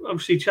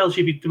 Obviously,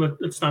 Chelsea beat them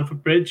at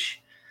Stamford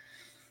Bridge.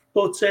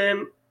 But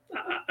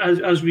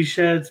as we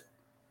said,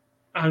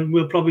 and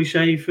we'll probably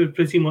say for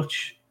pretty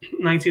much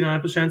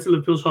 99% of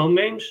Liverpool's home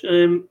games,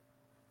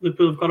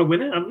 Liverpool have got to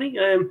win it, haven't they?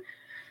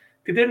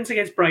 They didn't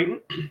against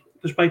Brighton,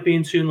 despite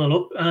being 2-0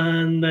 up.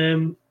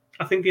 And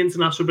I think the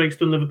international break's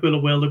done Liverpool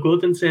a world of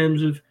good in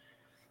terms of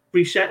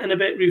resetting a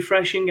bit,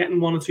 refreshing,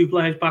 getting one or two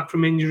players back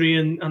from injury,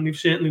 and they've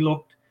certainly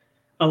looked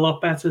a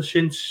lot better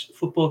since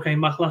football came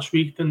back last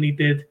week than they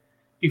did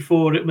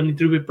before it, when they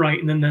drew with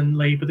Brighton and then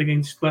laboured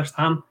against West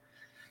Ham.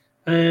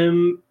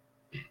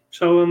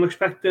 So I'm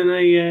expecting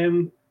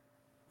a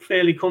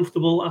fairly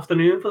comfortable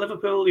afternoon for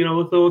Liverpool.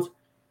 I thought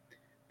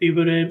they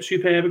were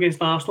superb against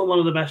Arsenal, one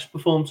of the best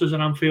performances at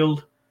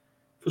Anfield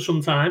for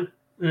some time,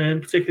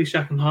 particularly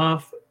second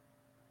half.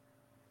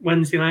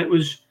 Wednesday night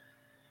was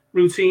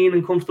routine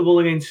and comfortable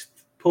against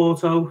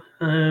Porto.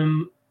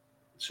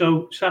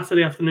 So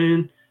Saturday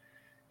afternoon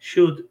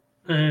should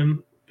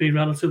be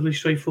relatively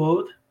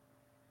straightforward.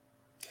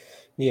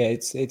 Yeah,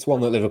 it's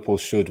one that Liverpool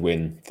should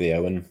win,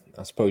 Theo, and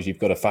I suppose you've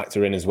got to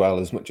factor in as well,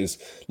 as much as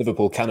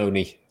Liverpool can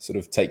only sort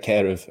of take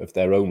care of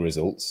their own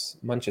results.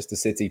 Manchester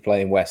City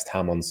playing West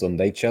Ham on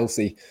Sunday,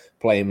 Chelsea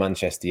playing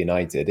Manchester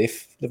United.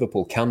 If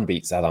Liverpool can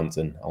beat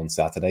Southampton on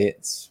Saturday,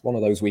 it's one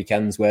of those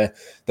weekends where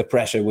the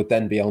pressure would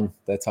then be on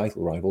their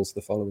title rivals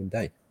the following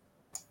day.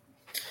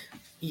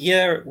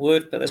 Yeah, it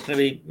would, but there's going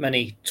to be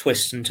many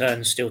twists and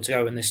turns still to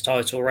go in this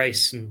title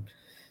race, and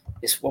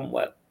it's one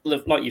where,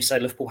 like you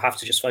said, Liverpool have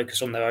to just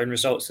focus on their own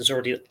results. There's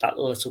already that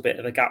little bit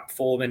of a gap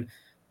forming,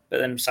 but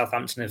then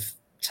Southampton have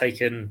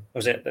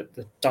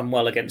they've done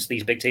well against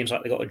these big teams,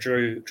 like they got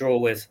a draw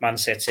with Man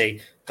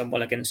City, done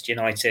well against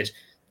United.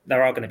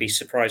 There are going to be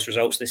surprise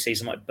results this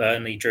season, like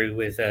Burnley drew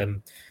with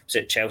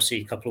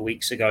Chelsea a couple of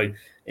weeks ago.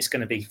 It's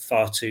going to be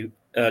far too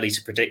early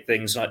to predict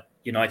things. Like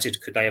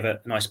United, could they have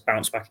a nice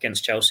bounce back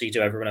against Chelsea,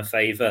 do everyone a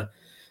favour?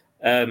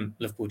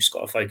 Liverpool just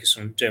got to focus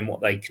on doing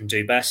what they can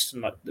do best,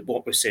 and like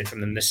what we're seeing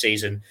from them this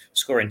season,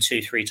 scoring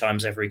 2-3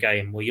 times every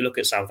game. Well, you look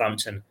at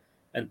Southampton,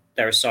 and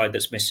they're a side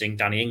that's missing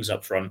Danny Ings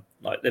up front.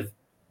 Like they've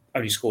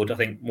only scored, I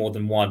think, more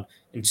than one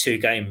in 2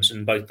 games,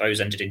 and both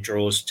those ended in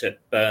draws to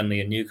Burnley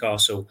and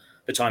Newcastle.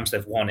 The times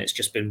they've won, it's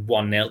just been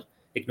 1-0,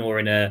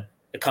 ignoring a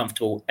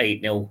comfortable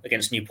 8-0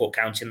 against Newport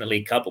County in the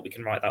League Cup, but we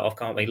can write that off,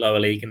 can't we? Lower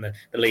league in the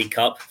League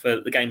Cup for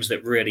the games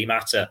that really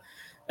matter.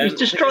 He's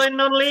destroying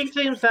non-league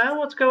teams now.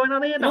 What's going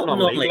on here? Not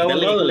non-league,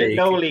 lower league.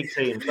 Lower league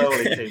teams.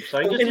 So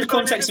in the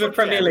context of a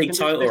Premier League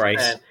title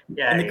race.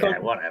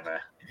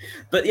 Whatever.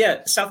 But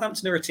yeah,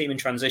 Southampton are a team in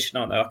transition,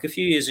 aren't they? Like a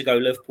few years ago,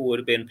 Liverpool would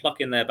have been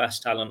plucking their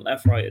best talent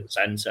left, right, and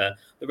centre.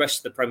 The rest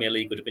of the Premier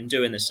League would have been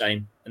doing the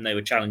same, and they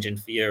were challenging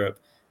for Europe.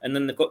 And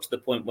then they've got to the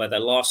point where their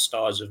last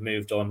stars have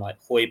moved on, like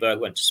Højbjerg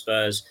went to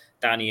Spurs,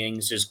 Danny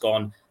Ings has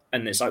gone,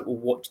 and it's like, well,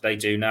 what do they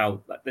do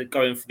now? Like they're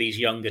going for these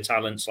younger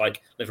talents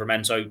like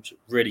Livramento,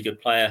 really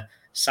good player,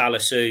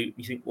 Salisu.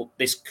 You think, well,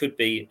 this could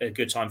be a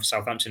good time for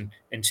Southampton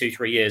in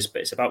 2-3 years, but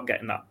it's about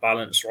getting that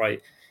balance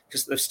right,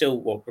 because they've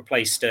still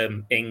replaced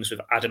Ings with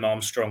Adam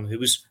Armstrong, who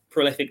was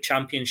prolific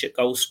Championship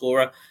goal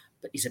scorer,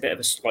 but he's a bit of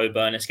a slow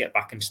burner to get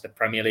back into the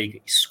Premier League.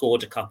 He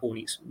scored a couple and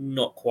he's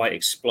not quite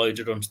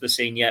exploded onto the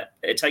scene yet.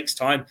 It takes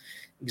time.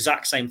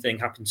 Exact same thing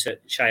happened to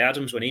Che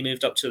Adams when he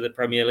moved up to the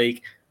Premier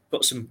League.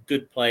 Got some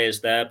good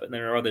players there, but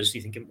there are others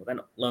you thinking, well, they're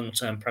not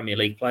long-term Premier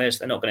League players.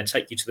 They're not going to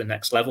take you to the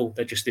next level.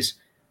 They're just this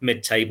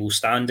mid-table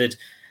standard.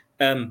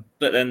 But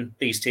then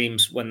these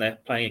teams, when they're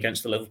playing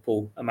against the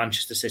Liverpool and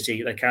Manchester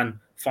City, they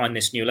can find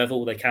this new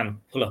level. They can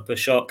pull up a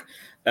shock.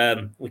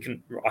 I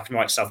can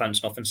write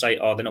Southampton off and say,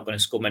 they're not going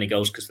to score many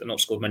goals because they've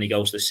not scored many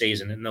goals this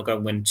season, and they'll go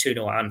and win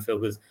 2-0 at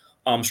Anfield with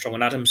Armstrong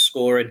and Adams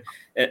scoring.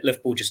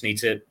 Liverpool just need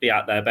to be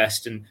at their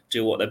best and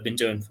do what they've been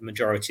doing for the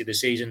majority of the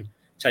season,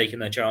 taking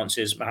their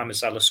chances, Mohamed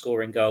Salah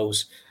scoring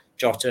goals,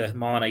 Jota,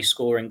 Mane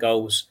scoring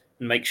goals,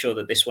 and make sure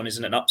that this one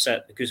isn't an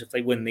upset, because if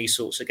they win these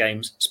sorts of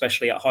games,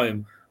 especially at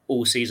home,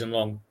 all season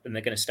long, then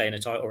they're going to stay in a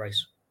title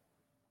race.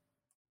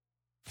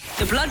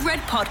 The Blood Red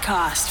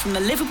Podcast from the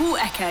Liverpool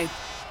Echo.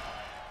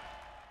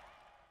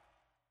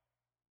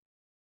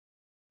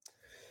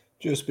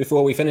 Just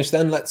before we finish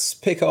then, let's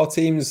pick our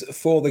teams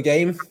for the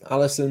game.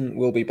 Alisson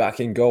will be back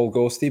in goal,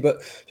 Ghosty,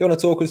 but do you want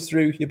to talk us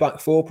through your back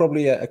four?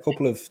 Probably a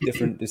couple of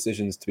different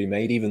decisions to be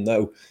made, even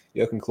though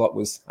Jurgen Klopp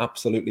was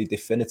absolutely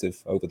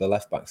definitive over the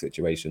left-back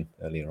situation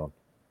earlier on.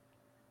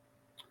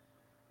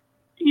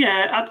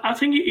 Yeah, I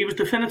think he was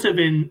definitive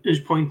in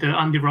his point that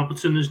Andy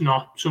Robertson is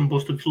not some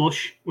busted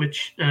flush,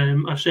 which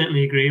I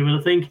certainly agree with.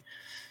 I think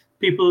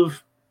people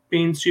have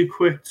been too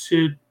quick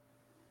to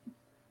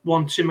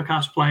want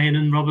Tsimikas playing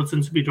and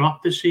Robertson to be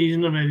dropped this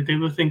season. I really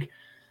do. I think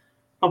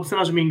Robertson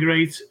hasn't been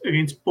great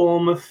against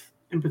Bournemouth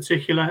in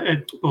particular,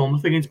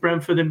 against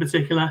Brentford in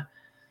particular,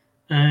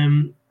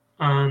 and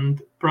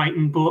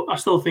Brighton, but I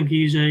still think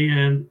he's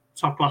a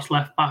top-class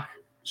left-back.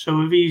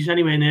 So if he's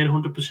anywhere near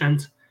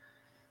 100%,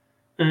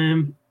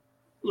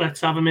 let's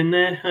have him in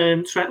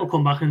there. Trent will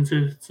come back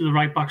into the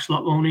right-back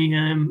slot, won't he?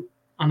 And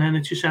then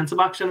it's your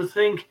centre-backs. And I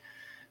think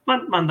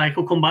Van Dijk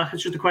will come back.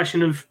 It's just a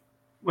question of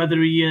whether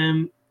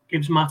he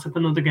gives Matip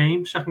another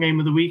game, second game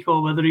of the week,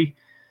 or whether he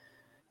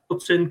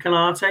puts in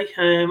Konate.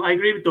 I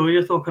agree with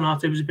Doyle. I thought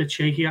Konate was a bit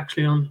shaky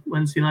actually on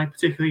Wednesday night,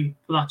 particularly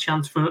for that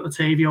chance for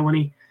Otavio when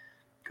he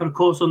got a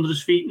course under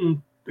his feet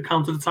and the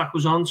counter attack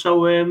was on.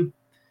 So I'm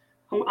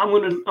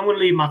going to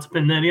leave Matip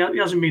in there. He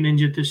hasn't been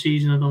injured this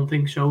season, I don't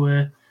think. So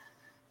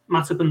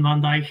Matip and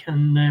Van Dijk,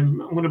 and I'm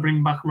going to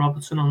bring back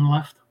Robertson on the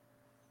left.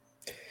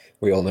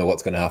 We all know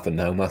what's going to happen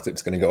now.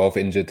 Matip's going to go off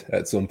injured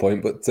at some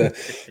point. But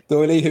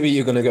Doyle, who are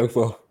you going to go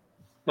for?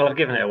 Well, I've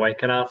given it away.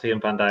 Konate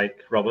and Van Dijk,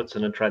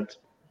 Robertson and Trent.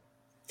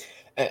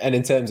 And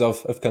in terms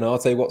of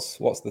Konate,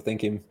 what's the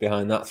thinking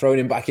behind that? Throwing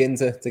him back in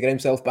to get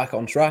himself back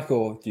on track,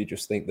 or do you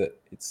just think that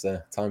it's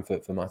time for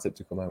Matip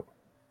to come out?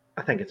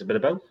 I think it's a bit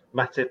of both.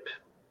 Matip,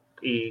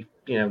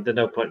 there's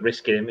no point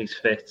risking him. He's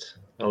fit,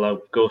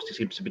 although Ghosty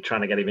seems to be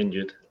trying to get him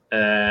injured.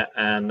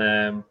 And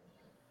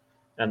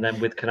then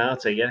with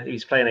Konate,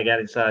 he's playing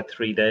again inside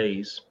 3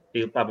 days.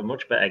 He'll have a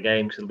much better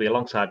game because he'll be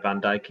alongside Van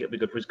Dijk. It'll be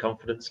good for his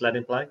confidence. Let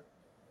him play.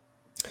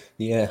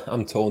 Yeah,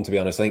 I'm torn, to be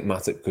honest. I think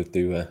Matip could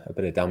do a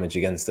bit of damage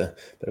against a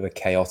bit of a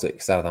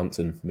chaotic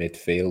Southampton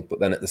midfield.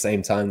 But then at the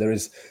same time, there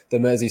is the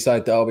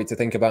Merseyside derby to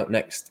think about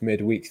next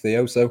midweek,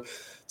 Theo. So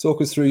talk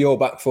us through your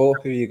back four.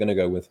 Who are you going to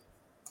go with?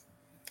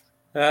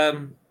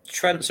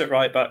 Trent's at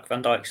right back,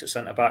 Van Dijk's at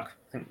centre back.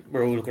 I think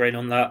we're all agreeing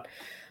on that.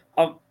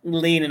 I'm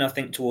leaning, I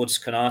think, towards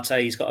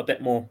Konate. He's got a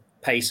bit more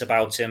pace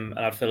about him,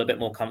 and I'd feel a bit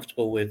more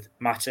comfortable with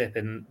Matip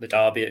in the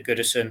derby at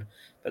Goodison.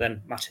 But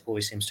then Matip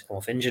always seems to come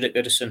off injured at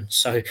Goodison,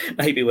 so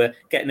maybe we're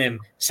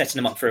setting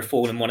him up for a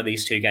fall in one of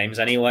these two games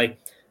anyway.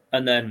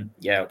 And then,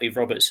 it'll be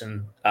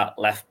Robertson at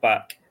left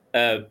back.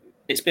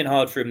 It's been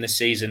hard for him this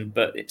season,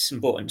 but it's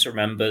important to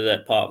remember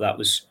that part of that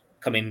was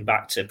coming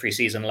back to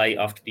pre-season late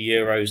after the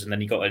Euros, and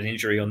then he got an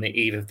injury on the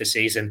eve of the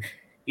season.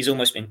 He's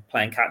almost been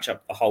playing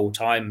catch-up the whole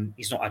time.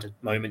 He's not had a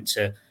moment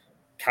to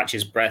catch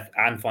his breath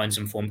and find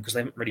some form because they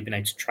haven't really been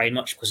able to train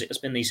much because it has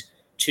been these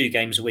 2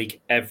 games a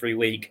week every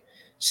week.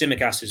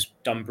 Tsimikas has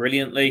done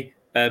brilliantly,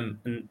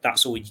 and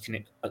that's all you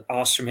can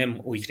ask from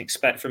him, all you can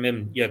expect from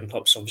him. Jurgen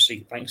Klopp's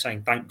obviously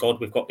saying, thank God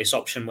we've got this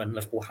option when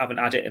Liverpool haven't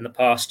had it in the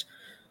past.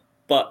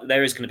 But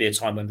there is going to be a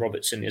time when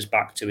Robertson is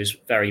back to his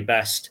very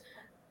best.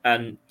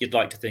 And you'd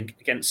like to think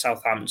against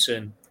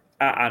Southampton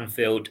at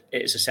Anfield,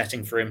 it is a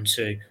setting for him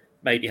to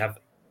maybe have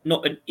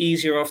not an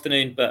easier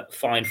afternoon, but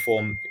fine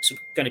form. It's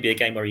going to be a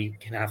game where he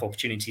can have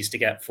opportunities to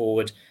get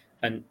forward,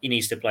 and he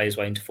needs to play his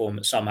way into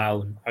form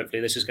somehow. And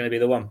hopefully this is going to be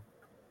the one.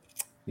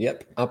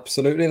 Yep,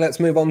 absolutely. Let's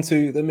move on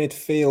to the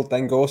midfield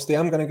then, Ghosty.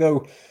 I'm going to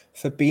go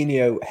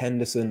Fabinho,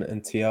 Henderson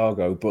and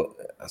Thiago, but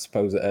I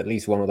suppose at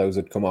least one of those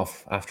would come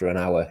off after an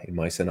hour in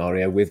my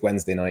scenario with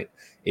Wednesday night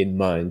in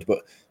mind. But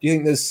do you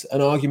think there's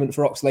an argument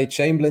for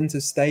Oxlade-Chamberlain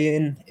to stay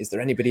in? Is there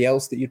anybody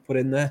else that you'd put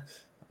in there?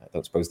 I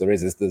don't suppose there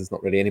is. There's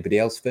not really anybody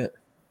else fit.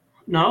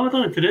 No, I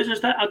don't think there is.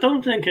 I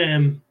don't think...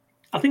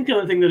 I think the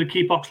only thing that would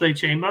keep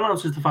Oxlade-Chamberlain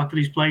out is the fact that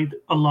he's played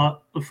a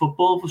lot of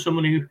football for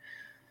someone who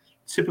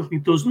typically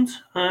doesn't.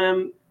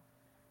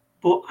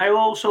 But I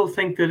also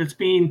think that it's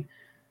been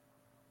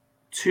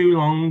too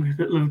long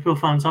that Liverpool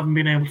fans haven't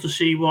been able to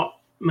see what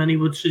many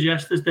would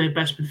suggest is their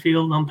best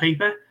midfield on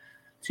paper.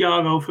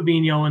 Thiago,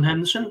 Fabinho and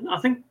Henderson. I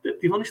think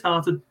that they've only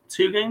started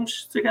 2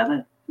 games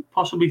together,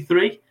 possibly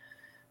 3.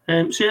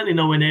 Certainly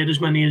nowhere near as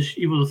many as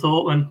you would have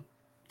thought when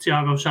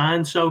Thiago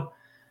signed. So,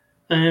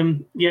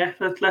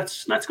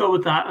 let's go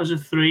with that as a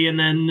 3. And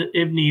then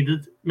if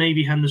needed,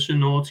 maybe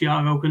Henderson or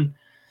Thiago can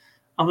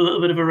have a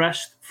little bit of a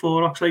rest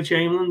for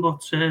Oxlade-Chamberlain.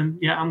 But,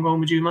 I'm going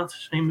with you, Matt.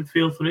 Same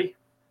midfield 3.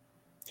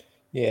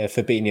 Yeah,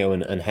 Fabinho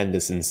and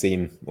Henderson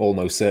seem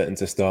almost certain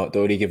to start,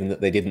 Doherty, given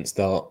that they didn't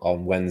start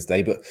on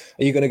Wednesday. But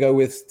are you going to go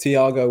with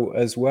Thiago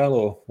as well,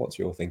 or what's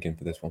your thinking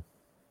for this one?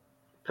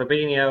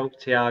 Fabinho,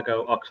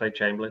 Thiago,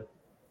 Oxlade-Chamberlain.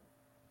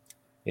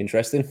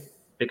 Interesting.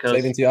 Because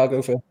saving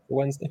Thiago for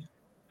Wednesday?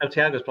 Oh,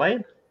 Thiago's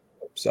playing?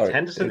 Sorry.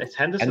 It's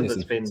Henderson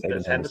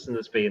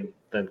that's been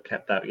then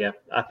kept out, yeah.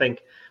 I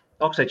think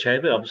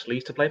Oxlade-Chamberlain obviously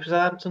used to play for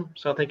Southampton,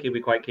 so I think he'll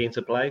be quite keen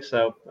to play.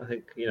 So I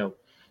think,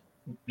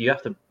 you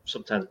have to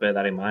sometimes bear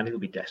that in mind. He'll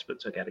be desperate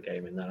to get a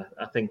game in there.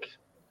 I think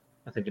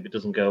if it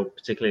doesn't go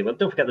particularly well,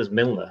 don't forget there's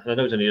Milner. I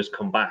know he's only just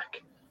come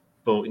back,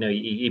 but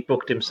he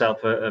booked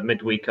himself a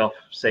midweek off,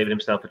 saving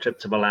himself a trip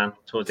to Milan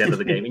towards the end of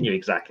the game. He knew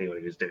exactly what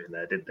he was doing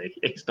there, didn't he?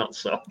 He's not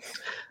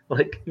soft.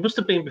 He must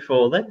have been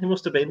before then. He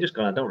must have been just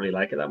gone, I don't really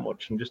like it that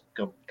much, and just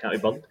gone, can't be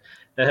bothered.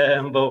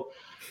 But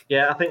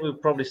yeah, I think we'll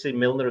probably see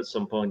Milner at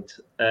some point.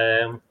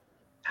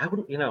 I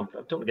wouldn't, I don't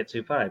want to get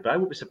too far, but I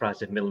wouldn't be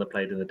surprised if Milner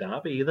played in the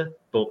derby either.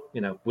 But,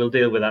 we'll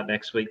deal with that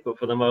next week. But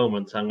for the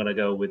moment, I'm going to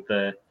go with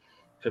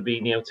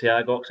Fabinho,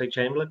 Thiago,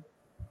 Oxlade-Chamberlain.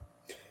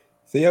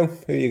 Theo,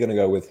 who are you going to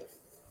go with?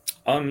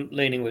 I'm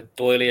leaning with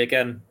Doyley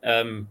again.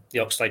 The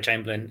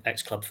Oxlade-Chamberlain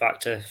ex-club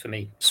factor for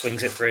me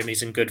swings it for him.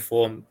 He's in good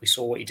form. We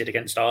saw what he did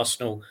against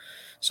Arsenal,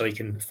 so he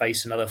can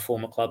face another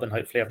former club and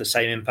hopefully have the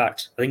same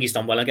impact. I think he's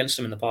done well against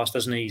them in the past,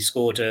 hasn't he? He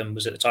scored,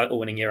 was it the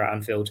title-winning year at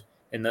Anfield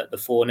in the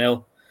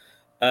 4-0?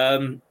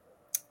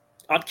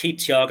 I'd keep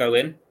Thiago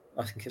in.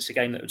 I think it's a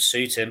game that would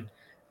suit him.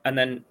 And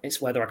then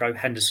it's whether I go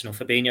Henderson or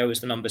Fabinho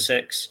as the number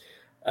 6.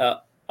 Like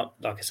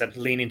I said,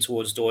 leaning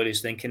towards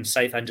Doyley's thinking,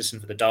 save Henderson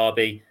for the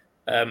derby.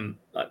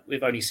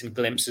 We've only seen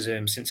glimpses of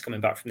him since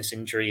coming back from this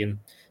injury and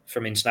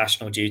from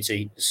international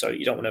duty. So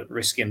you don't want to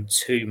risk him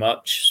too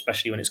much,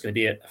 especially when it's going to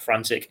be a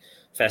frantic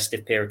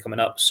festive period coming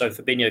up. So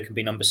Fabinho can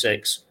be number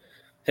 6.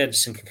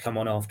 Henderson can come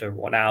on after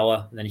 1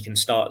 hour, and then he can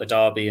start the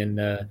derby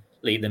and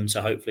lead them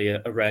to hopefully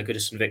a rare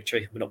Goodison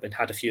victory. We've not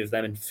had a few of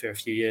them for a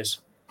few years.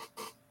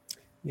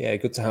 Yeah,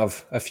 good to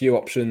have a few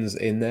options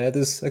in there.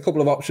 There's a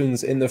couple of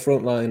options in the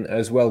front line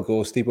as well,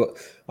 Ghosty, but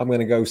I'm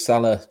going to go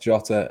Salah,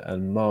 Jota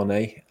and Mane.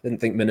 I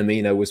didn't think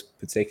Minamino was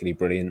particularly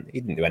brilliant.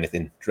 He didn't do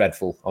anything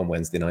dreadful on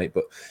Wednesday night,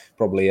 but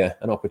probably an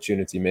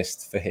opportunity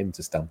missed for him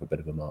to stamp a bit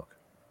of a mark.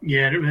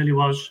 Yeah, it really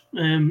was,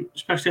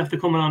 especially after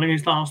coming on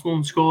against Arsenal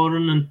and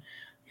scoring, and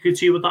you could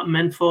see what that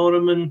meant for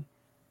him and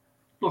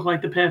looked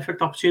like the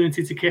perfect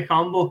opportunity to kick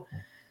on, but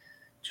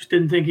just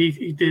didn't think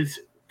he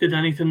did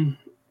anything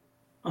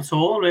at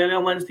all, really,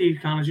 on Wednesday. He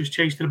kind of just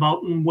chased it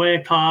about and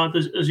worked hard,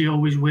 as he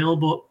always will,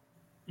 but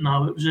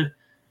no, it was a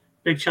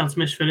big chance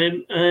missed for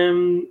him.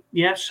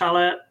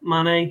 Salah,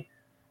 Mane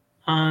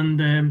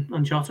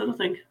and Jota, I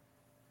think.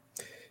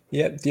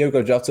 Yeah,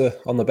 Diogo Jota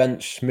on the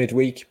bench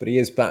midweek, but he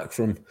is back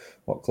from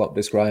what Klopp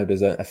described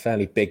as a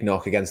fairly big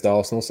knock against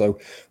Arsenal, so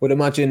would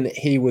imagine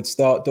he would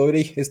start.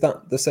 Doherty, is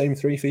that the same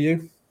 3 for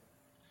you?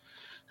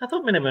 I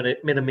thought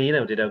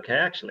Minamino did okay,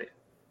 actually.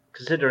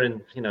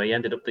 considering he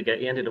ended up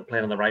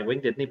playing on the right wing,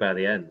 didn't he, by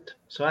the end?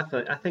 So I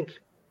think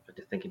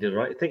he did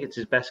right. I think it's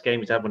his best game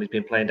he's had when he's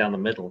been playing down the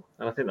middle,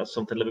 and I think that's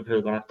something Liverpool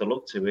are going to have to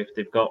look to if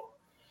they've got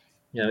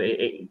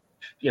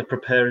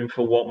preparing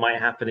for what might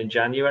happen in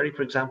January,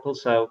 for example.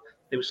 So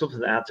it was something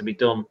that had to be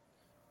done.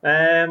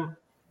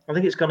 I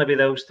think it's going to be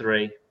those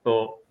three,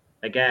 but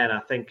again, I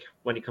think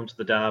when you come to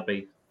the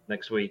derby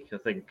next week, I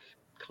think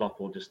Klopp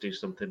will just do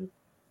something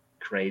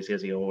crazy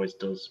as he always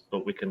does,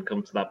 but we can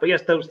come to that. But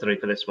yes, those three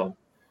for this one.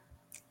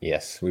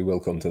 Yes, we will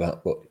come to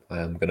that, but I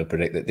am going to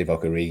predict that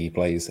Divock Origi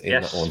plays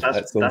in that one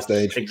at some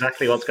stage. That's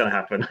exactly what's going to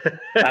happen.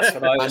 That's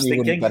what I was thinking. You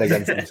wouldn't bet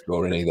against him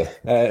scoring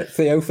either.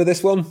 Theo, for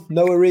this one,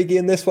 no Origi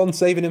in this one,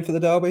 saving him for the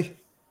derby?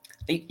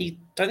 I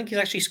don't think he's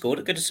actually scored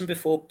at Goodison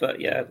before, but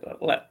yeah,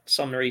 let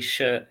Somnary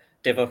shirt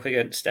Divock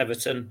against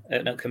Everton,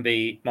 and it can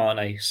be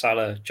Mane,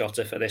 Salah,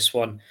 Jota for this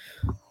one.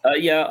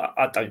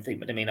 I don't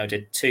think Minamino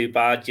did too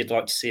bad. You'd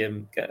like to see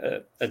him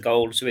get a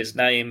goal to his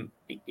name.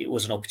 It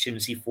was an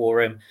opportunity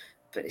for him,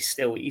 but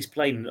he's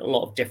played in a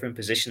lot of different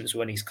positions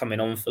when he's coming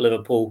on for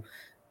Liverpool.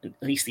 At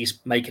least he's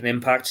making an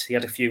impact. He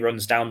had a few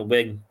runs down the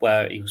wing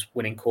where he was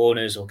winning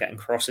corners or getting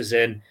crosses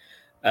in.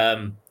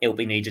 It'll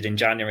be needed in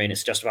January, and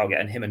it's just about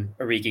getting him and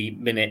Origi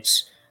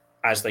minutes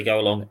as they go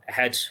along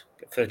ahead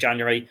for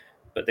January.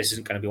 But this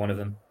isn't going to be one of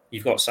them.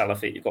 You've got Salah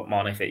fit, you've got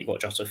Mane fit, you've got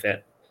Jota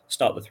fit.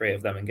 Start the three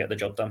of them and get the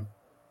job done.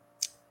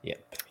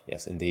 Yep.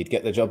 Yes, indeed.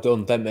 Get the job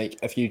done, then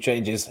make a few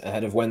changes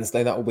ahead of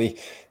Wednesday. That will be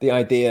the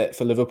idea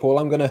for Liverpool.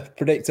 I'm going to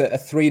predict a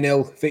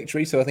 3-0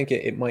 victory, so I think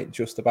it might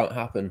just about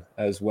happen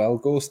as well.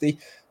 Ghosty,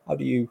 how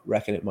do you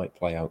reckon it might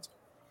play out?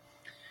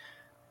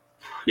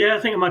 Yeah, I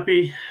think it might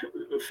be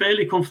a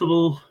fairly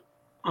comfortable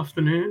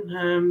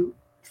afternoon.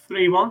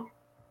 3-1.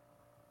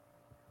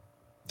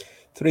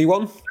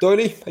 3-1.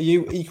 Doyley, are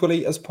you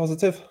equally as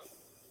positive?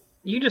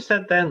 You just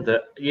said then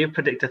that you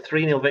predict a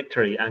 3-0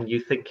 victory and you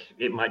think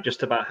it might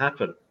just about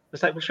happen.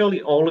 It's like, well,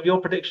 surely all of your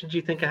predictions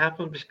you think are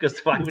happen, because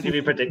why would you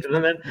be predicting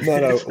them then?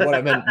 No, what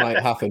I meant might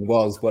happen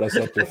was what I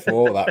said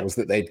before. That was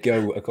that they'd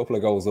go a couple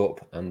of goals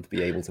up and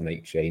be able to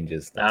make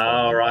changes.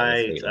 All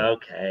right.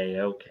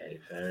 Okay.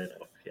 Fair enough.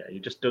 Yeah, you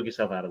just dug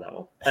yourself out of that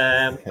one.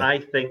 I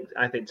think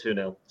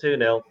 2-0.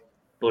 2-0,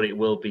 but it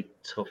will be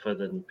tougher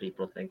than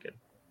people are thinking.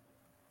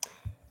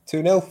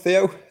 2-0.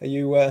 Theo, are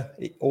you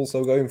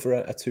also going for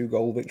a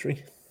 2-goal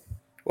victory?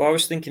 Well, I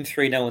was thinking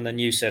 3-0 and then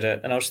you said it,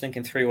 and I was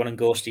thinking 3-1 and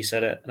Ghosty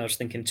said it, and I was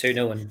thinking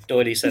 2-0 and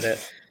Doyley said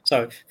it.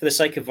 So for the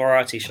sake of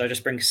variety, should I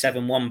just bring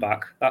 7-1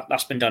 back?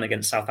 That's been done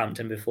against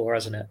Southampton before,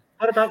 hasn't it?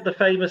 What about the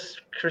famous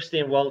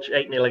Christian Walsh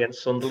 8-0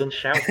 against Sunderland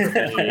shout from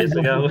many years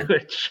ago?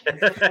 Which,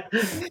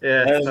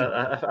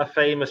 a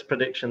famous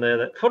prediction there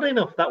that, funny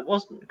enough, that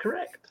wasn't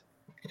correct.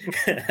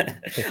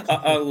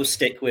 I will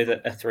stick with a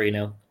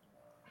 3-0.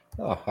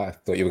 Oh, I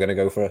thought you were going to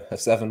go for a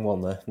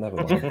 7-1 there. Never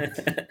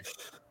mind.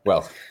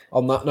 Well,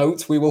 on that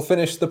note, we will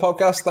finish the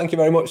podcast. Thank you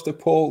very much to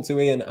Paul, to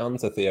Ian and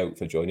to Theo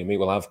for joining me.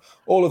 We'll have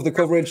all of the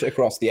coverage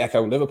across the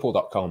Echo,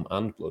 Liverpool.com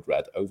and Blood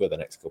Red over the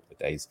next couple of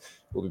days.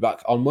 We'll be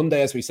back on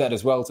Monday, as we said,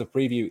 as well, to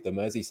preview the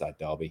Merseyside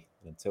derby.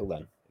 And until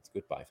then, it's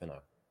goodbye for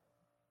now.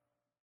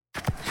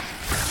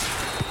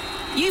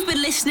 You've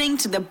been listening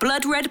to the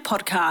Blood Red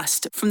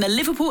podcast from the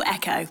Liverpool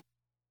Echo.